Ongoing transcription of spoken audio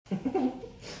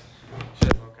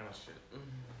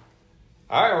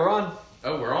All right, we're on.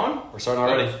 Oh, we're on? We're starting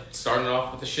already. Starting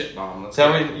off with the shit bomb.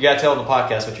 You gotta tell the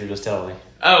podcast what you were just telling me.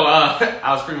 Oh,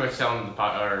 I was pretty much telling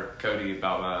Cody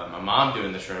about my mom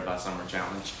doing the Shred by Summer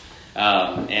challenge,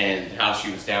 and how she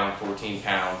was down 14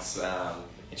 pounds,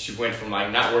 and she went from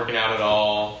like not working out at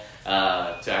all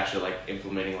to actually like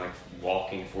implementing like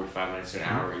walking 45 minutes to an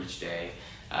hour each day.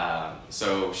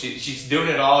 So she's doing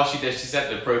it all. She said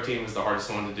the protein was the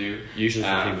hardest one to do. Usually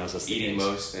for females, that's eating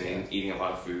most and eating a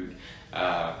lot of food.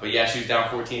 But yeah, she was down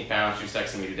 14 pounds. She was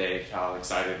texting me today how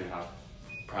excited and how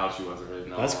proud she was of it.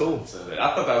 That's cool. So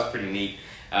I thought that was pretty neat.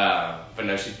 But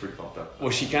no, she's pretty pumped up. Well,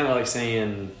 she kind of like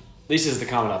saying, at least this is the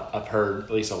comment I've heard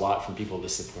at least a lot from people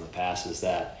listening from the past, is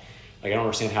that like I don't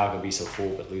understand how it can be so full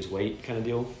but lose weight kind of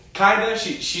deal. Kinda.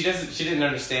 She didn't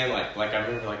understand like I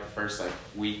remember like the first like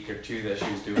week or two that she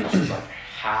was doing it, she was like,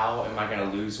 how am I gonna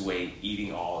lose weight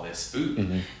eating all this food?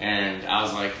 Mm-hmm. And I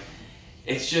was like,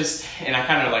 it's just, and I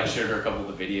kind of like showed her a couple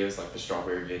of the videos, like the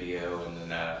strawberry video, and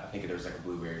then I think there was like a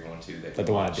blueberry one too. But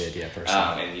the one I did, yeah,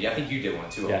 personally. And I think you did one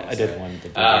too. Yeah, I did one. The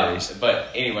blueberries. But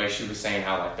anyway, she was saying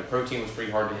how like the protein was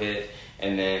pretty hard to hit,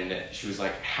 and then she was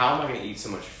like, how am I going to eat so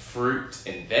much fruit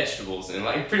and vegetables and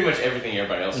like pretty much everything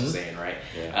everybody else was saying, right?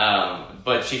 Yeah.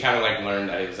 But she kind of like learned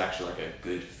that it was actually like a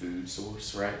good food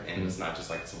source, right? And it's not just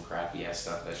like some crappy ass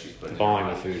stuff that she's putting. The volume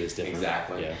of food is different.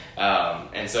 Exactly. Yeah.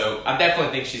 And so I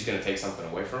definitely think she's going to take something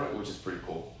away from it, which is pretty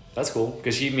cool. That's cool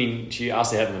because she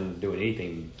obviously hasn't been doing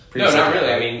anything. No, not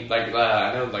really. I mean, like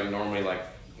I know, like normally, like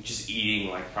just eating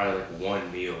like probably like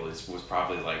one meal was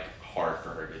probably like hard for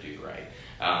her to do, right?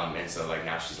 And so like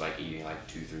now she's like eating like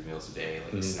 2-3 meals a day,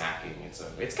 like snacking, and so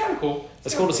it's kind of cool.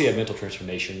 It's cool to see a mental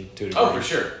transformation to a degree. Oh, for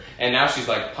sure. And now she's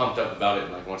like pumped up about it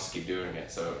and like wants to keep doing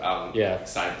it. So I'm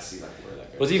excited to see like where that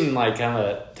goes. It was even like kind of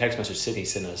a text message Sydney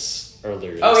sent us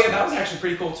earlier. Oh yeah, that was actually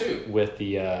pretty cool too. With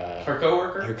the her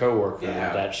coworker,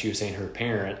 that she was saying her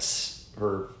parents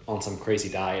were on some crazy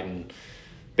diet, and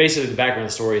basically the background of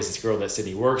the story is this girl that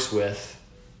Sydney works with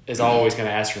is always going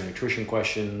to ask her nutrition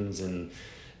questions and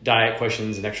diet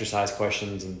questions and exercise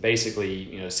questions, and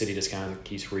basically, City just kind of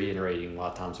keeps reiterating a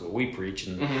lot of times what we preach,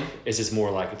 and it's just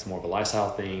more like it's more of a lifestyle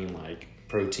thing, like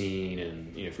protein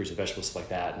and fruits and vegetables, stuff like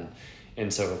that,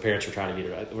 and so her parents were trying to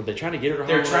get her. Were they trying to get her?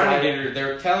 They were trying to get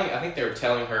her. I think they were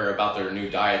telling her about their new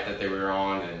diet that they were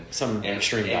on, and some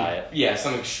extreme diet. Yeah,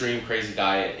 some extreme crazy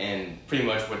diet, and pretty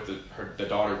much what the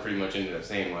daughter pretty much ended up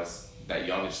saying was that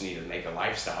y'all just need to make a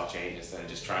lifestyle change instead of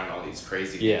just trying all these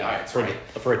crazy diets, right?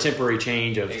 For a temporary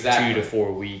change of 2 to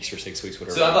 4 weeks or 6 weeks,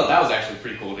 whatever. So I thought that was actually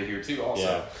pretty cool to hear too. Also,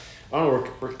 yeah. I don't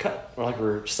know.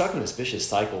 We're stuck in this vicious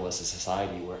cycle as a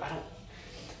society where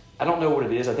I don't know what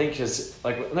it is. I think just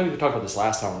like I know we talked about this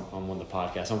last time on one of the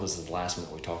podcasts. I don't know if this is the last one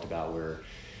that we talked about, where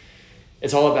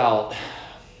it's all about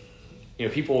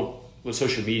people with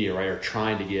social media, right, are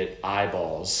trying to get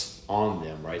eyeballs on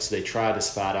them, right? So they try to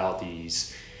spout out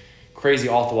these crazy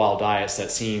off-the-wall diets that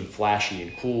seem flashy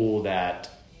and cool. That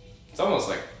it's almost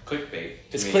like clickbait.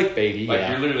 It's clickbaity. Like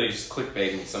you're literally just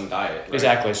clickbaiting some diet. Right?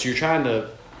 Exactly. So you're trying to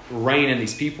rein in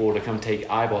these people to come take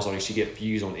eyeballs on you, so you get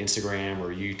views on Instagram or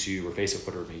YouTube or Facebook,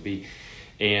 whatever it may be,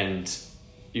 and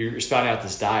you're spouting out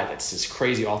this diet that's this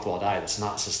crazy off-the-wall diet that's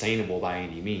not sustainable by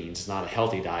any means. It's not a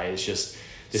healthy diet. It's just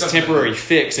this temporary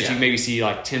fix that you maybe see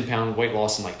like 10-pound weight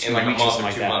loss in like 2 weeks or something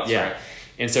like that. Months, yeah. Right?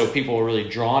 And so people are really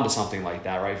drawn to something like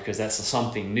that, right? Because that's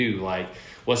something new. Like,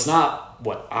 well, it's not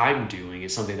what I'm doing.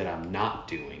 It's something that I'm not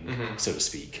doing, so to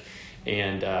speak.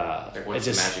 And like what's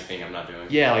the magic thing I'm not doing?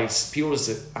 Yeah, like people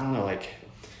just, I don't know, like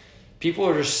people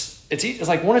are just, it's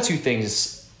like one of two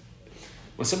things.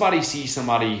 When somebody sees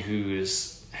somebody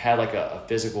who's had like a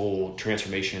physical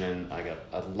transformation and like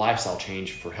a lifestyle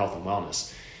change for health and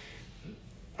wellness,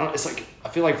 it's like I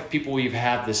feel like people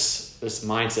have this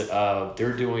mindset of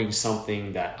they're doing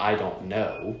something that I don't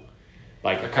know,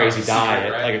 like a crazy diet,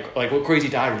 secret, right? like what crazy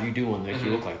diet are you doing that make you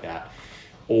look like that?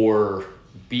 Or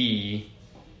B,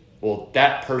 well,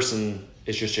 that person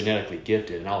is just genetically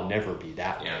gifted and I'll never be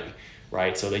that way,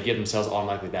 right? So they give themselves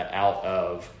automatically that out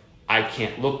of I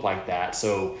can't look like that,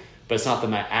 so. But it's not that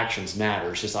my actions matter.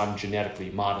 It's just I'm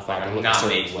genetically modified to look a certain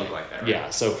way. Look like that, right? Yeah,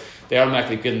 so they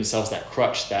automatically give themselves that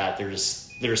crutch that you're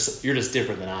just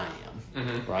different than I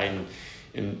am, right?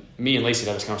 And me and Lacey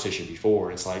had this conversation before,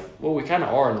 and it's like, well, we kind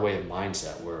of are in the way of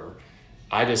mindset where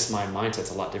my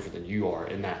mindset's a lot different than you are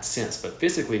in that sense, but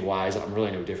physically wise, I'm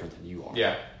really no different than you are.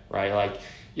 Yeah. Right? Like,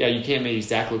 yeah, you can't maybe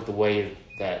exactly look the way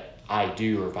that I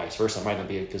do or vice versa. I might not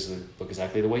be able to look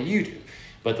exactly the way you do.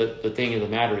 But the thing of the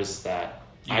matter is that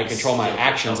I control my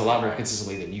actions a lot more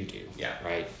consistently than you do. Yeah.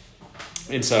 Right?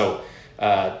 And so,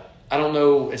 I don't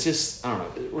know. It's just, I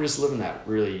don't know. We're just living that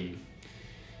really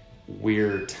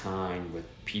weird time with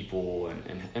people,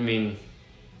 and I mean,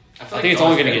 I think it's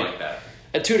only going to get like that.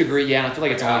 To a degree, yeah. I feel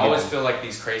like it's only. I always feel like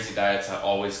these crazy diets. I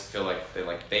always feel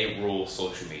like they rule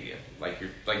social media.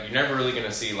 You're never really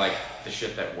gonna see like the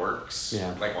shit that works.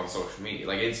 Yeah. Like on social media.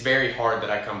 Like it's very hard that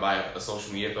I come by a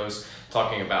social media post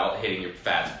talking about hitting your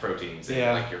fats, proteins,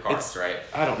 and like your carbs. Right.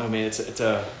 I don't know, man. It's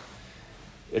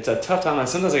a tough time.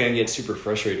 Sometimes I can get super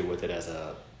frustrated with it as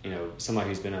a somebody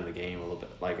who's been in the game a little bit,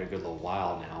 like a good little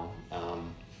while now.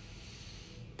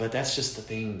 But that's just the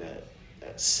thing that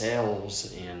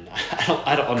sells, and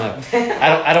I don't know.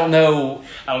 I don't know.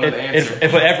 I don't know the answer.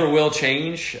 If it ever will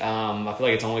change. I feel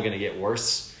like it's only going to get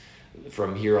worse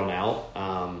from here on out.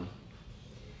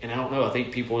 And I don't know. I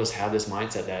think people just have this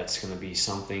mindset that it's going to be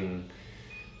something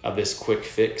of this quick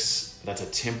fix. That's a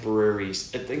temporary. I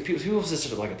think people just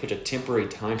sort of like put a temporary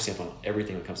timestamp on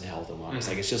everything that comes to health and wellness. Mm-hmm.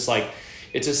 Like it's just like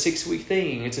it's a 6-week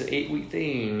thing. It's an 8-week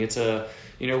thing. It's a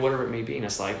whatever it may be. And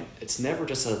it's like it's never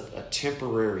just a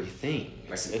temporary thing.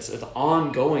 It's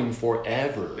ongoing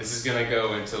forever. This is gonna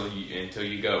go until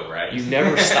you go, right? You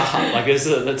never stop. Like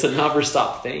that's a never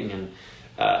stop thing. And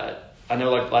I know,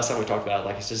 like last time we talked about,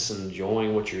 like it's just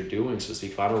enjoying what you're doing, so to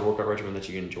speak. Find a workout regimen that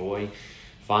you enjoy.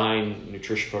 Find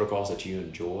nutrition protocols that you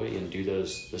enjoy, and do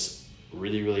those this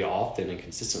really, really often and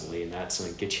consistently. And that's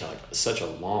going to get you like such a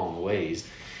long ways.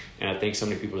 And I think so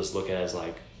many people just look at it as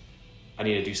like, I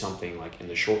need to do something like in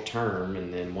the short term,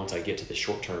 and then once I get to the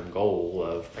short term goal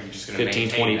of 15,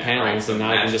 20 pounds, then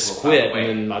I can just quit, and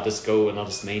then I'll just go and I'll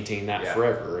just maintain that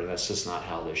forever. And that's just not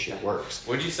how this shit works.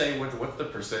 What'd you say? What's the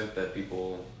percent that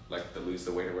people like to lose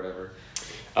the weight or whatever?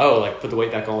 Oh, like put the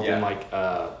weight back on, then like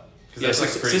because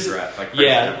that's pretty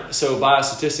so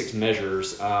biostatistics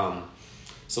measures.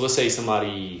 So let's say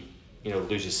somebody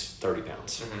loses 30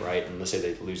 pounds, mm-hmm. right? And let's say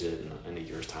they lose it in a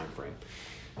year's time frame.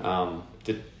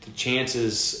 The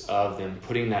chances of them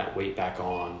putting that weight back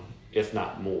on, if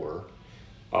not more,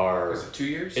 are... Is it 2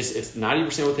 years? It's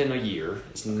 90% within a year.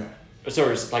 It's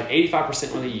like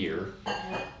 85% within a year.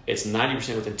 It's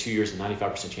 90% within 2 years and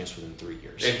 95% chance within 3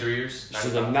 years. In 3 years? 95? So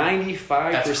the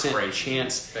 95%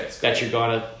 chance that you're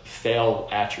going to fail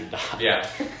at your diet.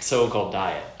 So-called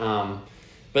diet.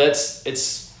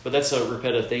 But that's a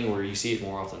repetitive thing where you see it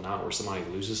more often than not, where somebody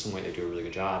loses some weight, they do a really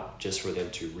good job just for them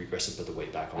to regress and put the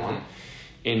weight back on. Mm-hmm.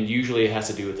 And usually it has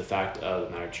to do with the fact of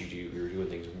the matter that you're doing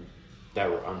things that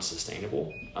were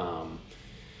unsustainable.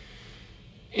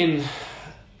 And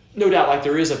no doubt, like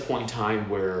there is a point in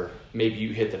time where maybe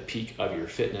you hit the peak of your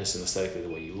fitness and aesthetically the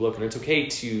way you look, and it's okay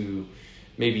to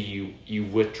maybe you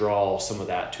withdraw some of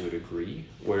that to a degree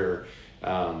where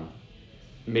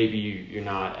maybe you're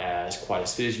not quite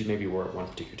as fit as you maybe were at one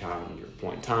particular time in your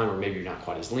point in time, or maybe you're not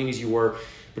quite as lean as you were,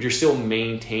 but you're still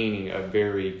maintaining a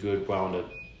very good rounded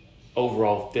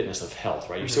overall fitness of health,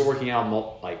 right? You're still working out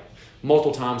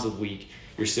multiple times a week.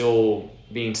 You're still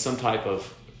being some type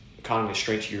of economy of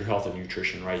strength to your health and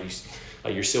nutrition, right?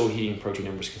 You're still eating protein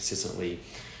numbers consistently,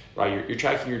 right? You're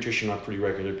tracking your nutrition on a pretty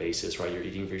regular basis, right? You're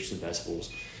eating fruits and vegetables.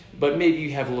 But maybe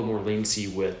you have a little more leniency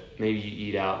with maybe you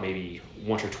eat out maybe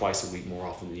once or twice a week more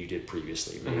often than you did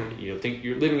previously. Maybe, think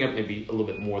you're living up maybe a little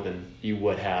bit more than you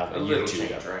would have a year or two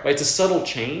ago. Right? It's a subtle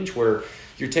change where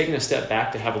you're taking a step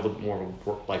back to have a little bit more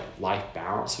of a life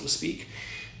balance, so to speak.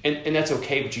 And that's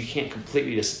okay, but you can't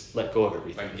completely just let go of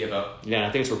everything. Like give up. Yeah, and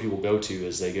I think it's where people go to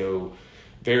is they go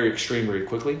very extreme very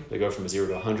quickly. They go from 0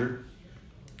 to 100,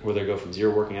 or they go from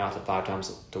 0 working out to 5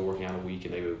 times to working out a week,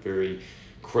 and they go very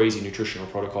crazy nutritional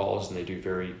protocols, and they do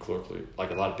very like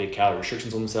a lot of big calorie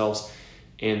restrictions on themselves,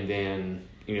 and then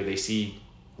they see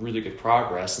really good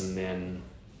progress, and then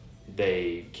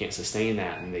they can't sustain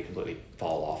that, and they completely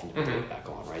fall off and put the weight back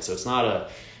on, right? So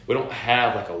we don't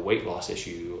have like a weight loss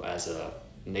issue as a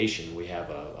nation. We have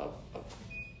a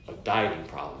dieting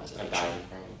problem as a nation.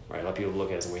 Right, a lot of people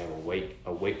look at it as we have a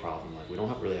weight problem. Like we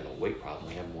don't really have a weight problem.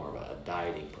 We have more of a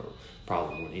dieting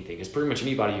problem than anything. Because pretty much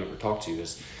anybody you ever talk to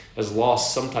has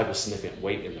lost some type of significant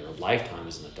weight in their lifetime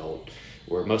as an adult.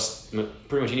 Where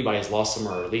pretty much anybody has lost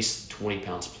somewhere at least 20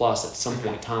 pounds plus at some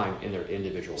point in time in their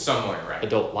individual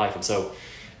adult life. And so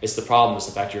it's the problem is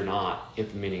the fact you're not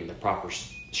implementing the proper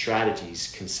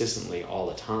strategies consistently all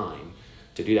the time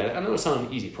to do that. I know it's not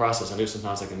an easy process. I know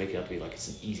sometimes I can make it out to be like it's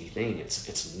an easy thing.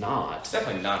 It's not. It's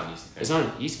definitely not an easy thing. It's not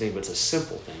an easy thing, but it's a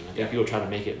simple thing. I think people try to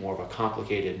make it more of a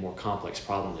complicated, more complex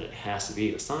problem than it has to be.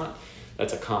 It's not.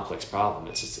 That's a complex problem.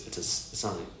 It's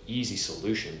not an easy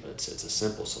solution, but it's a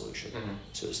simple solution,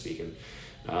 so to speak.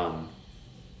 And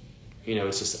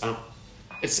it's just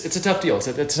it's a tough deal.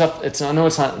 It's tough. I know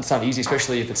it's not easy,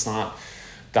 especially if it's not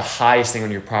the highest thing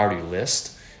on your priority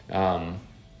list.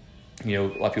 you know,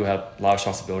 a lot of people have a lot of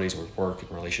responsibilities with work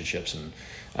and relationships and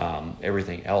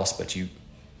everything else, but and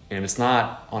if it's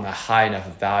not on a high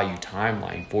enough value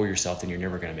timeline for yourself, then you're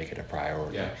never going to make it a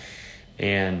priority. Yeah.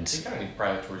 And you kind of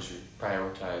need to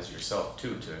prioritize yourself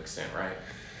too, to an extent, right?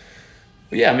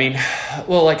 Yeah, I mean,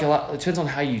 well, like it depends on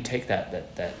how you take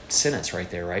that sentence right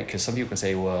there, right? Because some people can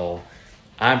say, well,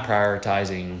 I'm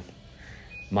prioritizing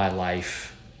my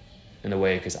life in a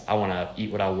way because I want to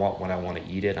eat what I want when I want to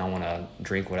eat it. I want to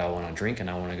drink what I want to drink, and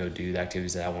I want to go do the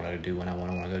activities that I want to do when I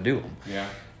want to go do them. Yeah.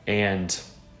 And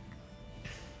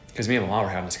because me and my mom were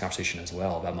having this conversation as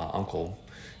well about my uncle,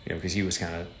 you know, because he was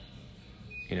kind of,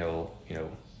 you know,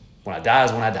 when I die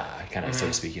is when I die, kind of, so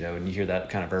to speak, you know, and you hear that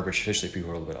kind of verbiage, especially people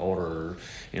who are a little bit older, or,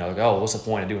 you know, like, oh, what's the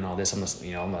point of doing all this?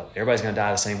 Everybody's going to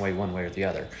die the same way, one way or the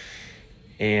other.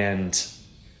 And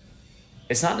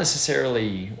it's not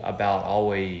necessarily about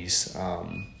always,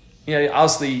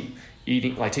 obviously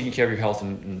eating, like taking care of your health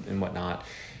and whatnot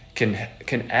can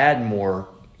add more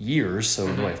years, so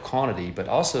in the way of quantity, but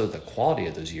also the quality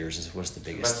of those years is what's the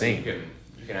biggest thing. You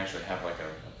can actually have like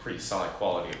a pretty solid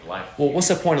quality of life. Well, what's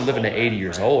the point of living to 80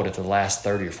 years old if the last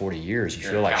 30 or 40 years you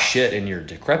feel like shit and you're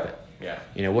decrepit? Yeah.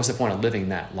 You know, what's the point of living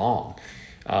that long?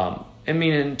 I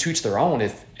mean, and to each their own.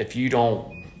 If you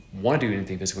don't want to do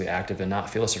anything physically active and not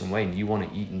feel a certain way, and you want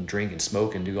to eat and drink and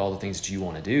smoke and do all the things that you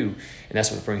want to do, and that's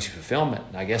what brings you fulfillment,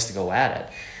 I guess, to go at it.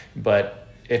 But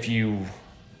if you're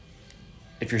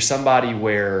somebody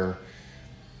where,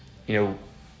 you know,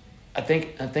 I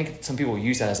think some people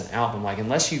use that as an out, but like,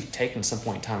 unless you've taken some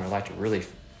point in time in your life to really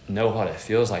know what it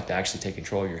feels like to actually take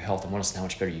control of your health and understand how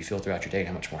much better you feel throughout your day and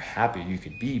how much more happy you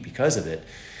could be because of it,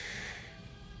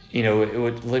 you know, it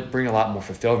would bring a lot more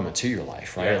fulfillment to your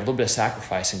life, right? Yeah. A little bit of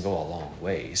sacrifice can go a long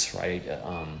ways, right?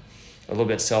 A little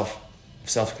bit of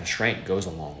self-constraint goes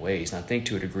a long ways. And I think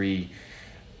to a degree,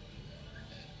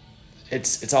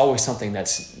 it's always something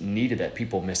that's needed that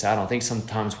people miss out on. I think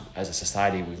sometimes as a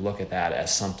society, we look at that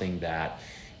as something that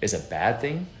is a bad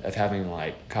thing, of having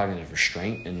like cognitive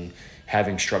restraint and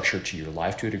having structure to your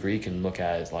life to a degree can look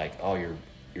at it as like, oh,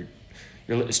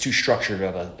 it's too structured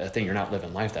of a thing. You're not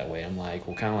living life that way. I'm like,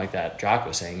 well, kind of like that Jock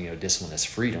was saying, you know, discipline is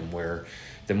freedom, where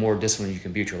the more disciplined you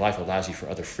can be with your life, it allows you for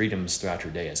other freedoms throughout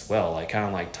your day as well. Like kind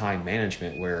of like time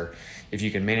management, where if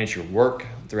you can manage your work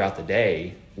throughout the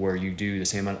day, where you do the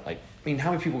same amount, like, I mean,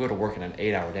 how many people go to work in an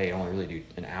 8-hour day and only really do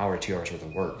an hour or 2 hours worth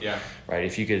of work? Yeah. Right.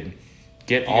 If you could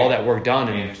get all that work done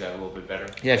and manage that a little bit better.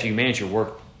 Yeah. If you manage your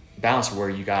work balance where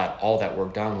you got all that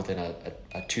work done within a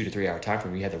 2 to 3 hour time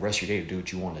frame, you have the rest of your day to do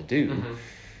what you want to do. I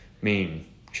mean,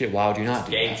 shit, why would you not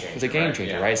do that? It's a game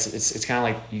changer, right? It's kind of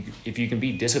like if you can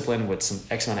be disciplined with some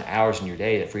X amount of hours in your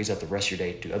day, that frees up the rest of your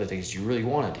day to do other things you really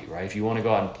want to do, right? If you want to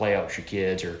go out and play out with your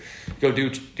kids or go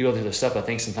do other stuff, I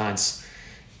think sometimes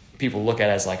people look at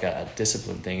it as like a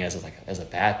discipline thing, as a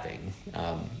bad thing.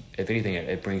 If anything,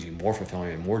 it brings you more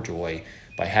fulfillment and more joy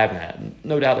by having that. And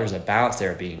no doubt there's a balance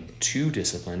there of being too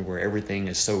disciplined, where everything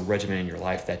is so regimented in your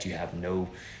life that you have no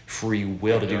free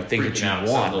will to do things that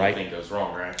you want, right? Thing goes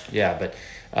wrong, right? Yeah,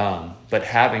 but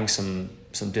having some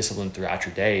discipline throughout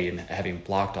your day and having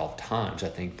blocked off times, I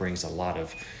think brings a lot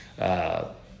of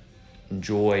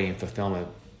joy and fulfillment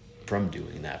from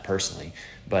doing that personally.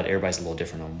 But everybody's a little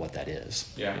different on what that is.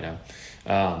 Yeah. You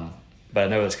know. But I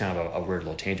know it's kind of a weird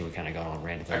little tangent we kind of got on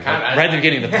randomly. Right at the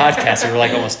beginning of the podcast, we were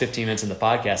like almost 15 minutes in the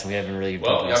podcast, and we haven't really.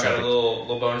 Well, y'all got a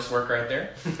little bonus work right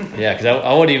there. Yeah, because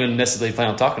I wouldn't even necessarily plan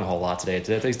on talking a whole lot today.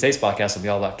 Today's podcast will be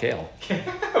all about kale.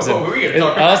 What were we going to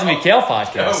talk about? It's going to be kale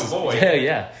podcast. Oh boy.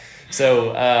 Yeah.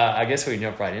 So I guess we can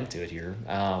jump right into it here.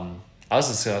 I was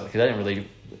just because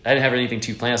I didn't have anything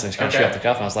too planned, so I just kind of shoot off the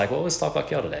cuff, and I was like, well, let's talk about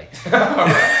kale today. What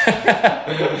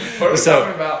are we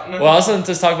talking about? Well, I was going to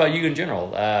just talk about you in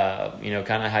general,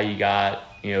 kind of how you got,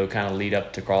 kind of lead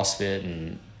up to CrossFit,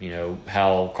 and,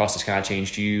 how CrossFit's kind of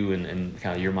changed you and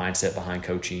kind of your mindset behind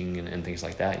coaching and things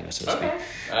like that, so to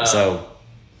speak. So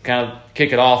kind of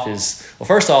kick it off is, well,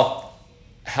 first off,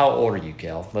 how old are you,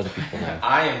 Kel? Let the people know.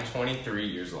 I am 23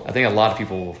 years old. I think a lot of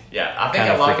people I think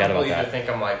a lot of people either think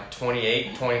I'm like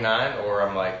 28, 29, or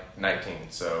I'm like 19.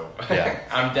 So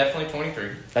I'm definitely 23.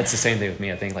 That's the same thing with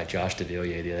me. I think like Josh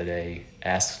DeVilliers the other day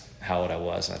asked how old I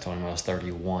was, and I told him I was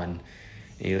 31.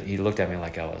 He looked at me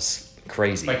like I was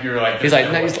crazy. Like you were like... He's like,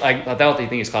 I thought they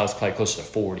think it's probably closer to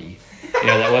 40.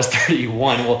 That was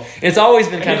 31. Well, it's always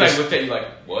been kind of... He looked at you like,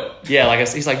 what? Yeah,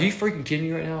 he's like, are you freaking kidding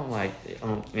me right now? I'm like,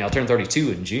 I'll turn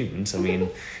 32 in June, so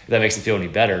if that makes it feel any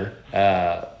better.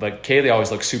 But Kaylee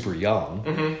always looks super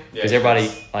young. Because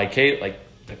everybody, like, Kaylee,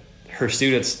 her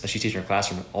students that she's teaching in her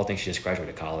classroom all think she just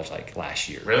graduated college, like, last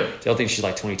year. Really? They all think she's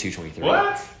like 22, 23.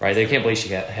 What? Right? They can't believe she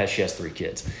has 3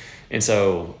 kids. And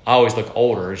so I always look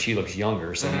older, and she looks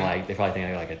younger. So I'm like, they probably think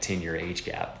I got like a 10-year age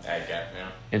gap. Okay, yeah.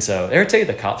 And so, ever tell you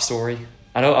the cop story?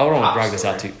 I don't want to drag this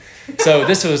out too. So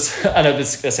this was, I know that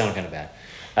sounded kind of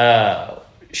bad.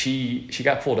 She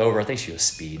got pulled over. I think she was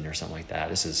speeding or something like that.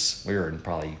 We were in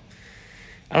probably,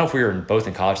 I don't know if we were both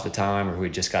in college at the time or we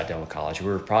had just got done with college. We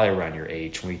were probably around your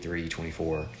age, 23,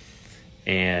 24.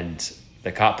 And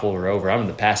the cop pulled her over. I'm in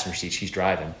the passenger seat. She's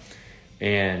driving.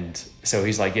 And so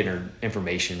he's like getting her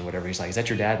information or whatever. He's like, "Is that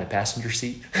your dad in the passenger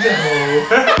seat?"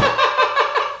 No.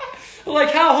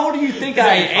 Like, how old do you think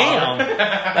I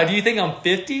am? Like, do you think I'm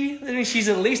 50? I mean, she's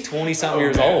at least 20-something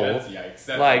years old. That's yikes.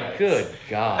 That's like, yikes. Good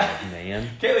God, man.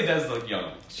 Kaylee does look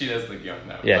young. She does look young,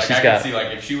 though. Yeah, like, I could see,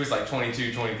 like, if she was, like,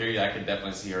 22, 23, I could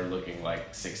definitely see her looking,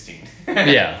 like, 16.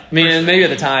 Yeah. I mean, and maybe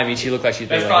at the time, she looked like she'd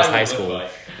been in high school.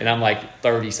 Like. And I'm like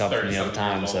 30-something, at the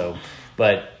time, so...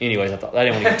 But anyways, I didn't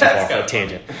want to get too far off a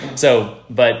tangent. So,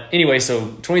 but anyway, so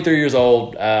 23 years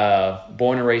old,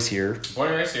 born and raised here. Born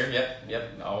and raised here, yep.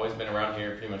 Always been around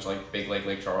here, pretty much like Big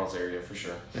Lake Charles area for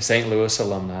sure. St. Louis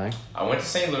alumni. I went to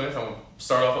St. Louis. I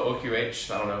started off at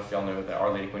OQH. I don't know if y'all know what that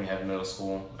Our Lady Queen Heaven Middle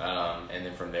School. And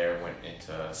then from there, went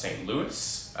into St.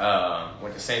 Louis.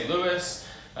 Went to St. Louis.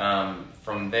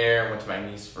 From there, went to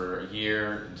McNeese for a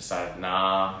year. Decided,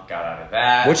 got out of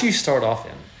that. What'd you start off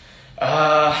in?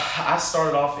 I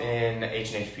started off in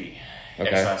H&HP,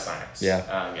 exercise science.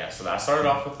 Yeah. So I started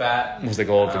off with that. Was the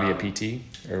goal to be a PT,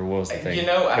 or what was the thing? You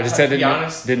know, to be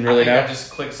honest, didn't really know. I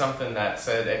just clicked something that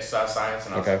said exercise science,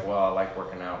 and I was like, well, I like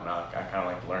working out, and I kind of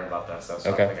like to learn about that stuff.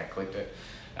 So I think I clicked it.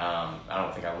 I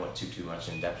don't think I went too much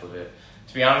in depth with it.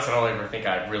 To be honest, I don't ever think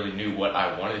I really knew what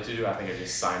I wanted to do. I think I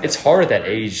just signed up. It's hard at that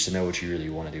age to know what you really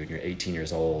want to do when you're 18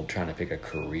 years old, trying to pick a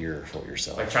career for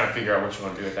yourself. Like trying to figure out what you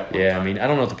want to do at that point. Yeah, I mean, I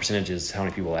don't know what the percentage is, how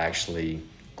many people actually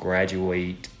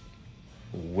graduate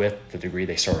with the degree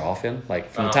they start off in. Like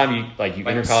from the time you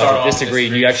enter college with this degree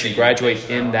and you actually graduate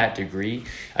in that degree,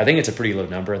 I think it's a pretty low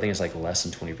number. I think it's like less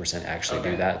than 20% actually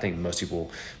do that. I think most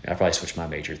people, I probably switched my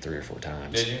major 3 or 4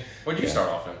 times. Did you? What did you start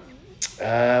off in?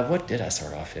 What did I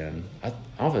start off in? I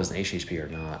don't know if it was an HHP or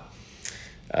not.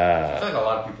 I feel like a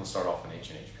lot of people start off in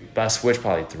H&HP. But I switched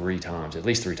probably 3 times, at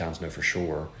least 3 times, know for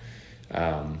sure.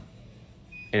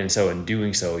 And so in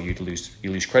doing so, you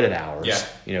lose credit hours.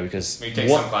 Yeah. Because you take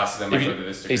some classes that might go to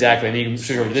this degree. Exactly, and you can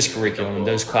switch over to this curriculum, and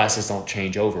those classes don't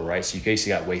change over, right? So you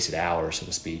basically got wasted hours, so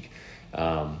to speak.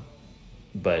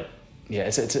 But yeah,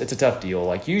 it's a tough deal.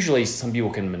 Like usually, some people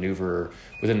can maneuver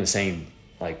within the same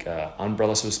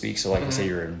umbrella, so to speak. So let's say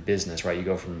you're in business, right? You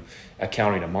go from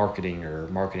accounting to marketing or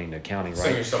marketing to accounting, right? Some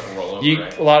of your stuff will roll over,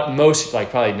 right?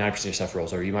 Probably 90% of your stuff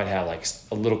rolls over. You might have like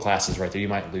a little classes right there. You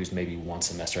might lose maybe 1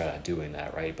 semester out of doing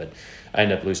that, right? But I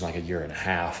ended up losing like a year and a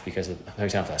half because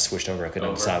every time I switched over, I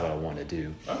couldn't decide what I wanted to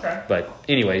do. Okay. But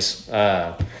anyways,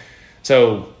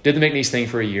 so did the McNeese thing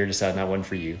for a year, decided that wasn't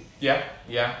for you. Yeah.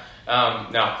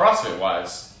 Now,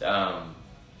 CrossFit-wise,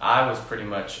 I was pretty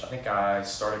much, I think I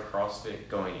started CrossFit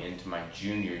going into my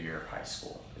junior year of high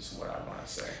school, is what I want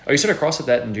to say. Oh, you started CrossFit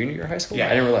that in junior year of high school? Yeah. I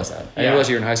didn't realize that. I didn't realize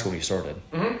you were in high school when you started.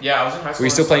 Mm-hmm. Yeah, I was in high school. Were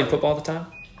you still playing football at the time?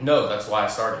 No, that's why I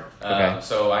started. Okay.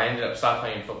 So I ended up stopped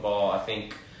playing football, I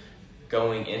think,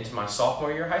 going into my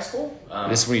sophomore year of high school.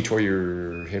 This is when you tore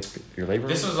your hip, your labrum?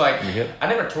 This was like, I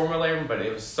never tore my labrum, but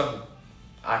it was something.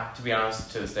 To be honest,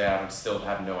 to this day, I still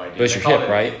have no idea. But it's your hip,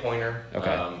 right? Hip pointer.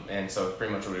 Okay. And so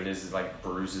pretty much what it is like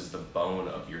bruises the bone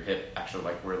of your hip, actually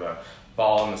like where the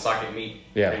ball and the socket meet.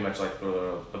 Yeah. Pretty much like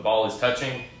where the ball is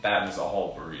touching, that is a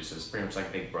whole bruise. So it's pretty much like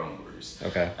a big bone bruise.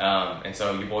 Okay. And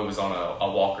so your boy was on a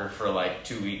walker for like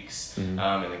 2 weeks, and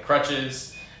then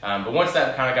crutches. But once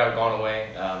that kind of gone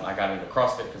away, I got into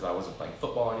CrossFit because I wasn't playing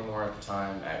football anymore at the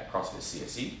time at CrossFit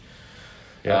CSE.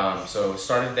 Yeah. So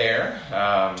started there.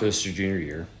 So this is your junior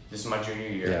year. This is my junior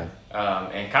year.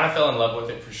 And kind of fell in love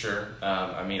with it for sure.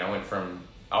 I mean, I went from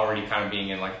already kind of being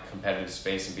in like a competitive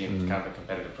space and being kind of a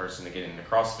competitive person to get into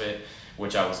CrossFit,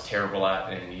 which I was terrible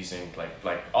at and using terrible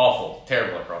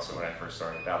at CrossFit when I first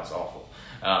started. That was awful.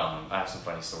 I have some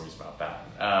funny stories about that.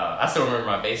 I still remember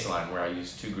my baseline where I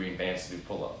used 2 green bands to do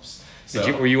pull-ups.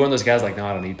 So, were you one of those guys like, no,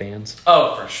 I don't need bands?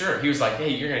 Oh, for sure. He was like, hey,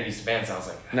 you're going to need some bands. And I was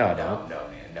like, no, I don't. No,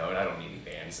 man. No, I don't need any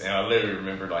bands. And I literally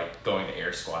remember like going to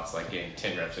air squats, like getting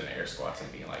 10 reps in air squats and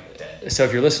being like dead. So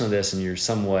if you're listening to this and you're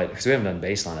somewhat, because we haven't done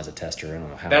baseline as a tester, I don't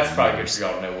know how. That's probably good for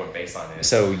y'all to know what baseline is.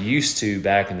 So used to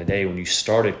back in the day when you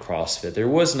started CrossFit, there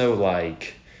was no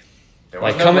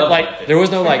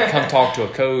come talk to a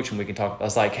coach and we can talk. I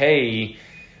was like, hey,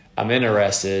 I'm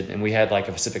interested, and we had like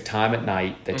a specific time at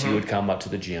night that you would come up to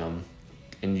the gym.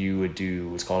 and you would do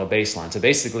what's called a baseline. So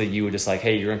basically, you would just like,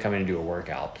 hey, you're gonna come in and do a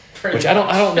workout. Pretty Which I don't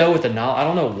know what I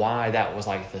don't know why that was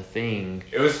like the thing.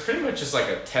 It was pretty much just like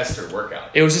a tester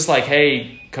workout. It was just like,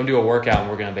 hey, come do a workout, and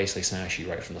we're gonna basically smash you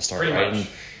right from the start, Pretty right? much. And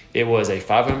it was a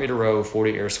 500-meter row,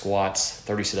 40 air squats,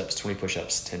 30 sit-ups, 20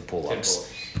 push-ups, 10 pull-ups.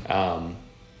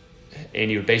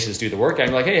 And you would basically just do the workout and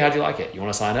be like, hey, how'd you like it? You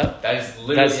want to sign up? That is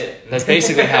literally it. That's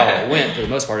basically how it went for the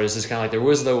most part. It was just kind of like there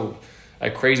was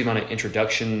a crazy amount of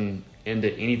introduction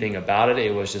into anything about it.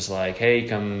 It was just like, hey,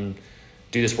 come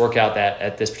do this workout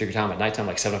at this particular time at nighttime,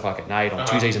 like 7 o'clock at night on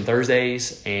Tuesdays and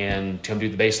Thursdays, and come do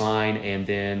the baseline. And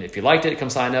then if you liked it, come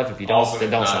sign up. If you don't, then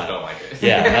don't sign up. Like it.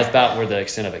 Yeah, and that's about where the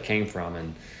extent of it came from.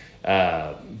 And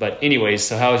but anyways,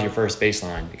 so how was your first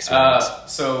baseline experience?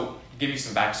 So give you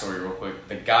some backstory real quick.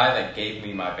 The guy that gave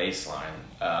me my baseline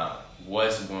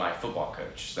was my football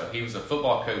coach. So he was a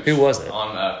football coach. Who was it?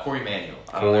 On Corey Manuel.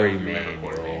 Corey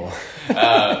Manuel.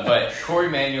 But Corey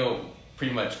Manuel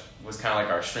pretty much was kind of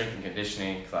like our strength and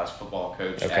conditioning / football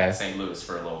coach at St. Louis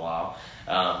for a little while.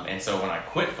 And so when I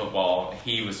quit football,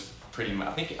 he was pretty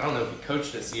much, I don't know if he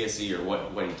coached at CSE or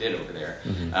what he did over there.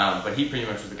 But he pretty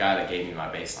much was the guy that gave me my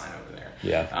baseline over there.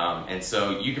 Yeah. And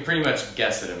so you can pretty much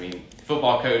guess it. I mean,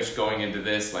 football coach going into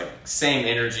this, like same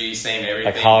energy, same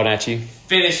everything. Like hollering at you?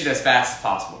 Finish it as fast as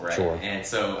possible, right? Sure. And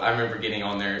so I remember getting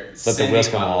on there, Let sending the wheels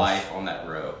come my off. life on that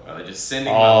row. Just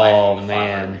sending my life on the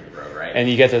 500-meter row, right? And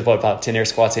you get to about 10 air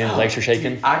squats in, legs are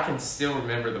shaking? Dude, I can still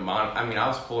remember the I mean, I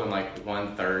was pulling like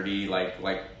 130,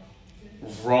 like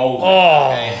rolling.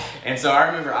 Oh. Okay? And so I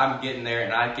remember I'm getting there,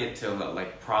 and I get to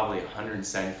like probably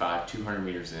 175, 200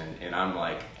 meters in, and I'm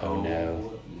like, oh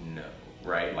no,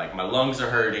 right? Like my lungs are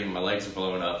hurting, my legs are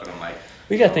blowing up, and I'm like,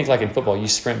 We got to think like in football, you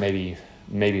sprint maybe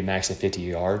max at 50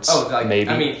 yards. oh, like, maybe.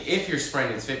 I mean, if you're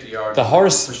sprinting, it's 50 yards. The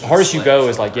hardest you go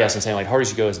is like, right? yes, I'm saying like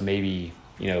hardest you go is maybe,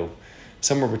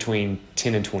 somewhere between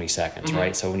 10 and 20 seconds,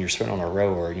 right? So when you're sprinting on a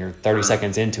rower and you're 30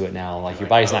 seconds into it now, like your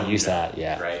body's not used to that.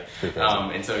 Yeah. Right. Pretty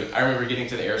crazy. And so I remember getting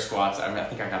to the air squats. I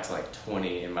think I got to like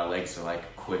 20 and my legs are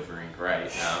like quivering,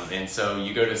 right? And so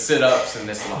you go to sit-ups, and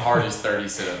this is the hardest 30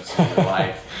 sit-ups of your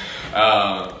life.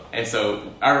 And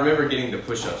so I remember getting the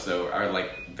push-ups though. I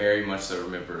like very much so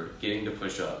remember getting to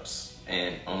push-ups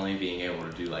and only being able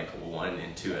to do like 1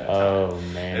 and 2 at a time. Oh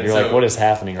man, And you're so like, what is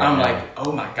happening right I'm now? like,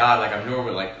 oh my god, like I'm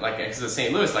normally like because of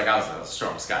St. Louis, like I was the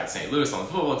strongest guy at St. Louis on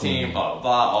the football team, blah blah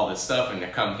blah, all this stuff, and I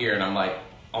come here and I'm like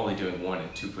only doing 1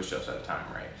 and 2 push-ups at a time,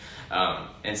 right?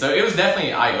 And so it was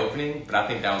definitely eye-opening, but I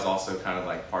think that was also kind of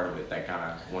like part of it that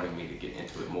kind of wanted me to get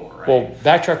into it more, right? Well,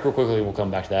 backtrack real quickly. We'll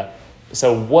come back to that.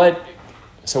 So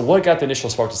what got the initial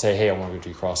spark to say, hey, I want to go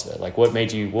do CrossFit? Like what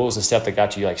was the step that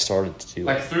got you like started to do it?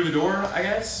 Like through the door, I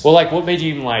guess? Well, like what made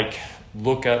you even like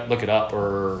look it up,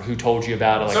 or who told you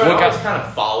about it? Like So what I always got? kind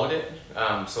of followed it.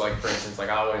 So like for instance, like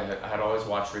I had always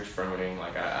watched Rich Froning.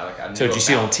 I knew So did you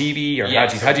see it on about- TV, or Yeah,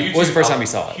 how'd you? YouTube, What was the first time you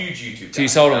saw it? Huge YouTube. So you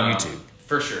guy. saw it on YouTube?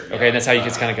 For sure. Yeah. Okay, and that's how you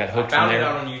just kind of got hooked I found from it there.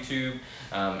 out on YouTube.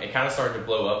 It kind of started to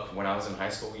blow up when I was in high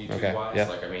school, YouTube Okay, wise. yeah.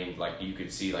 Like I mean, like you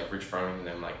could see like Rich Froning and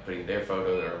them like putting their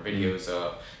photos or videos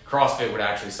up. CrossFit would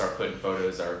actually start putting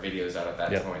photos or videos out at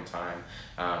that Yep. point in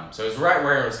time. So it was right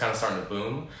where it was kind of starting to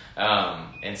boom.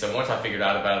 And so once I figured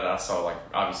out about it, I saw like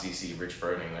obviously you see Rich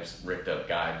Froning, like this ripped up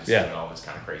guy, just Yeah. doing all this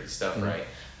kind of crazy stuff, right?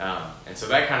 And so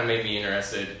that kind of made me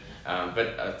interested.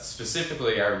 But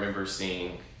specifically, I remember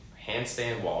seeing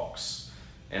handstand walks.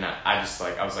 And I was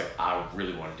like, I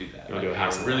really want to do that. You wanna do a I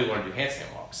handstand really want to do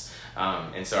handstand walks.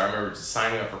 And so I remember just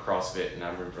signing up for CrossFit, and I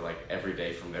remember like every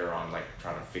day from there on, like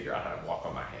trying to figure out how to walk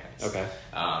on my hands. Okay.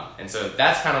 And so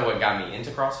that's kind of what got me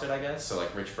into CrossFit, I guess. So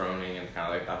like Rich Froning and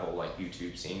kind of like that whole like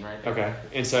YouTube scene right there. Okay.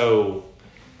 And so,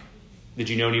 did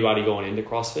you know anybody going into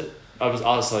CrossFit?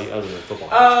 Obviously, other than football.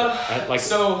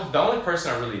 So the only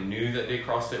person I really knew that did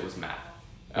CrossFit was Matt.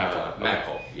 Matt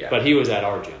Cole. Yeah. But he was at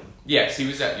our gym. Yes, he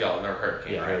was at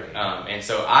Hurricane, Yeah, right? Hurricane. And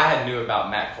so I knew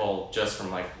about Matt Cole just from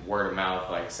like word of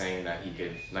mouth, like saying that he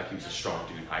was a strong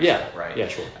dude in high school, right? Yeah,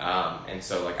 sure. And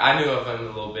so like I knew of him a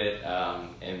little bit,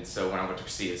 and so when I went to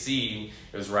CSE,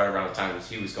 it was right around the time that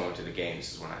he was going to the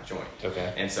games is when I joined.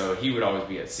 Okay. And so he would always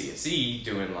be at CSE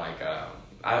doing like,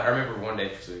 I remember one day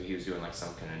he was doing like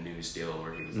some kind of news deal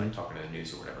where he was like talking to the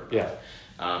news or whatever. Yeah.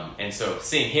 And so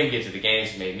seeing him get to the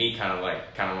games made me kind of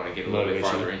want to get a little bit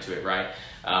farther into it, right?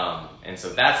 And so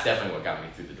that's definitely what got me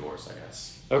through the doors, I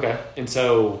guess. Okay. And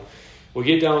so we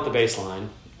get done with the baseline.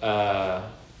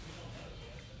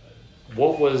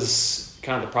 What was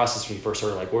kind of the process when you first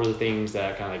started? Like, what are the things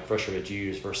that kind of like frustrated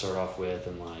you to first start off with,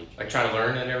 and like trying to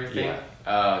learn and everything?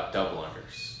 Yeah. Double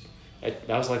unders.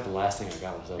 That was like the last thing I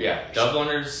got was double unders. Double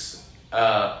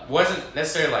unders wasn't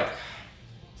necessarily like,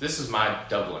 this is my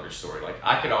double under story. Like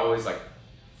I could always like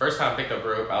first time I picked up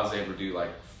rope, I was able to do like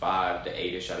 5 to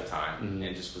 8-ish at a time,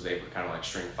 and just was able to kind of like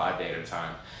string 5 to 8 at a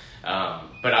time.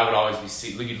 But I would always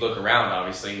you'd look around,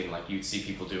 obviously, and like you'd see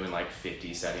people doing like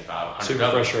 50, 75, 100 super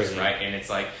doubles, frustrating, right? And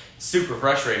it's like super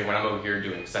frustrating when I'm over here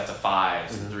doing sets of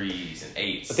 5s and 3s and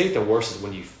 8s. I think the worst is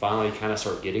when you finally kind of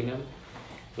start getting them.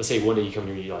 Let's say one day you come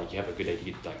in here, you have a good day,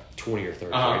 you get like 20 or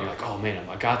 30, and you're like, oh man,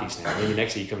 I got these now. And then the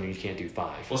next day you come in and you can't do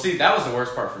 5. Well, see, that was the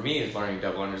worst part for me is learning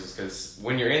double unders, is because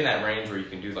when you're in that range where you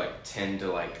can do like 10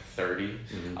 to like 30,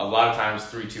 a lot of times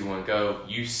 3, 2, 1, go,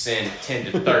 you send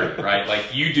 10 to 30, right?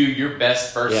 Like you do your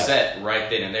best first set right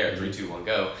then and there, 3, 2, 1,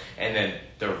 go, and then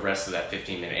the rest of that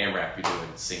 15-minute AMRAP you're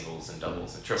doing singles and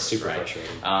doubles and triples, super right?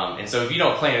 frustrating. And so if you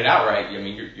don't plan it out right, I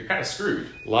mean, you're kind of screwed.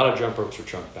 A lot of jump ropes were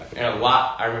chunked back. And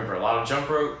I remember a lot of jump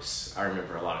ropes. I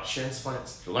remember a lot of shin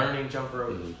splints, learning jump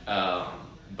rope.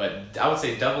 But I would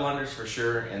say double unders for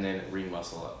sure, and then ring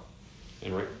muscle up.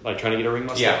 And like trying to get a ring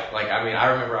muscle Yeah, up? like I mean,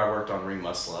 I remember I worked on ring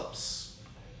muscle ups.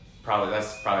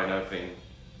 That's probably another thing.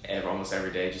 Almost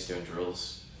every day, just doing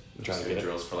drills. Just doing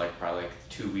drills for probably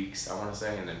 2 weeks, I want to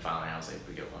say, and then finally I was able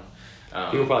to get one.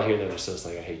 People probably hear that and so it's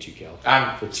like, I hate you, Cal.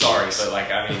 I'm sorry, but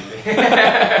I mean, it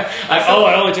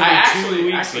only took me 2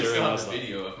 weeks. I actually still have a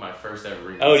video of my first ever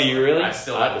ring. Oh, do you really? I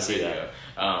still have to see video.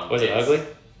 That. Was it ugly?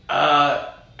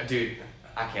 Dude,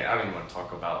 I don't even want to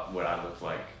talk about what I looked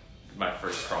like my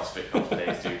first CrossFit couple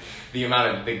days, dude. The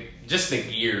amount of the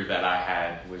gear that I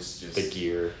had was just the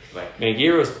gear. Man,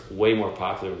 gear was way more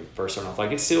popular when we first started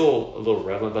off. It's still a little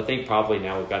relevant, but I think probably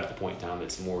now we've got to the point in time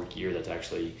that's more gear that's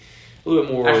actually a little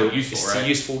bit more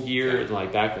useful gear. Yeah.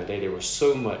 And back in the day, there was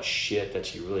so much shit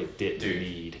that you really didn't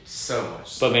need. So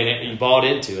much. But man, you bought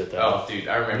into it though. Oh, dude,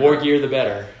 I remember. More gear, the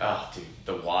better. Oh, dude,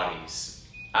 the Waddies.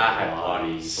 I had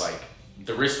Waddies.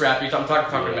 The wrist wrap I'm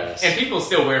talking about. And people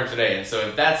still wear them today. And so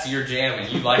if that's your jam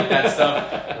and you like that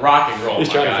stuff, rock and roll, my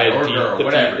guy, or girl,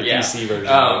 whatever. The PC version.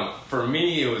 For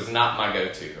me, it was not my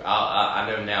go-to. I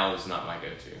know now it's not my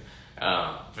go-to.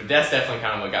 But that's definitely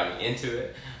kind of what got me into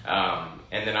it.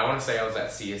 And then I want to say I was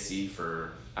at CSE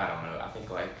for, I don't know, I think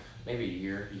maybe a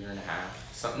year and a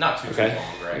half. Something, not too long,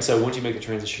 right? And so once you make the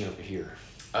transition over here?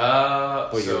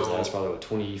 What year was that? That's probably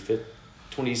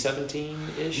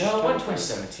 2017-ish? No, it wasn't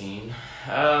 2017.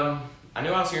 I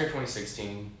knew I was here in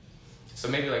 2016. So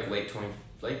maybe late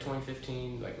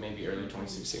 2015, maybe early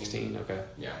 2016. Okay.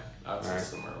 Yeah, I would say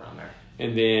somewhere around there.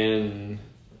 And then,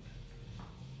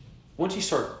 once you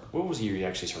start, what was the year you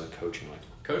actually started coaching?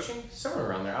 Coaching? Somewhere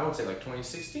around there. I would say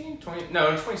 2016,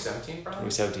 2017 probably.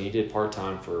 2017. You did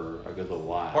part-time for a good little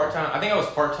while. Part-time. I think I was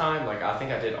part-time. I think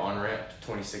I did on-ramp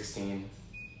 2016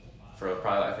 for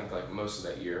probably, I think, most of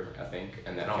that year, I think.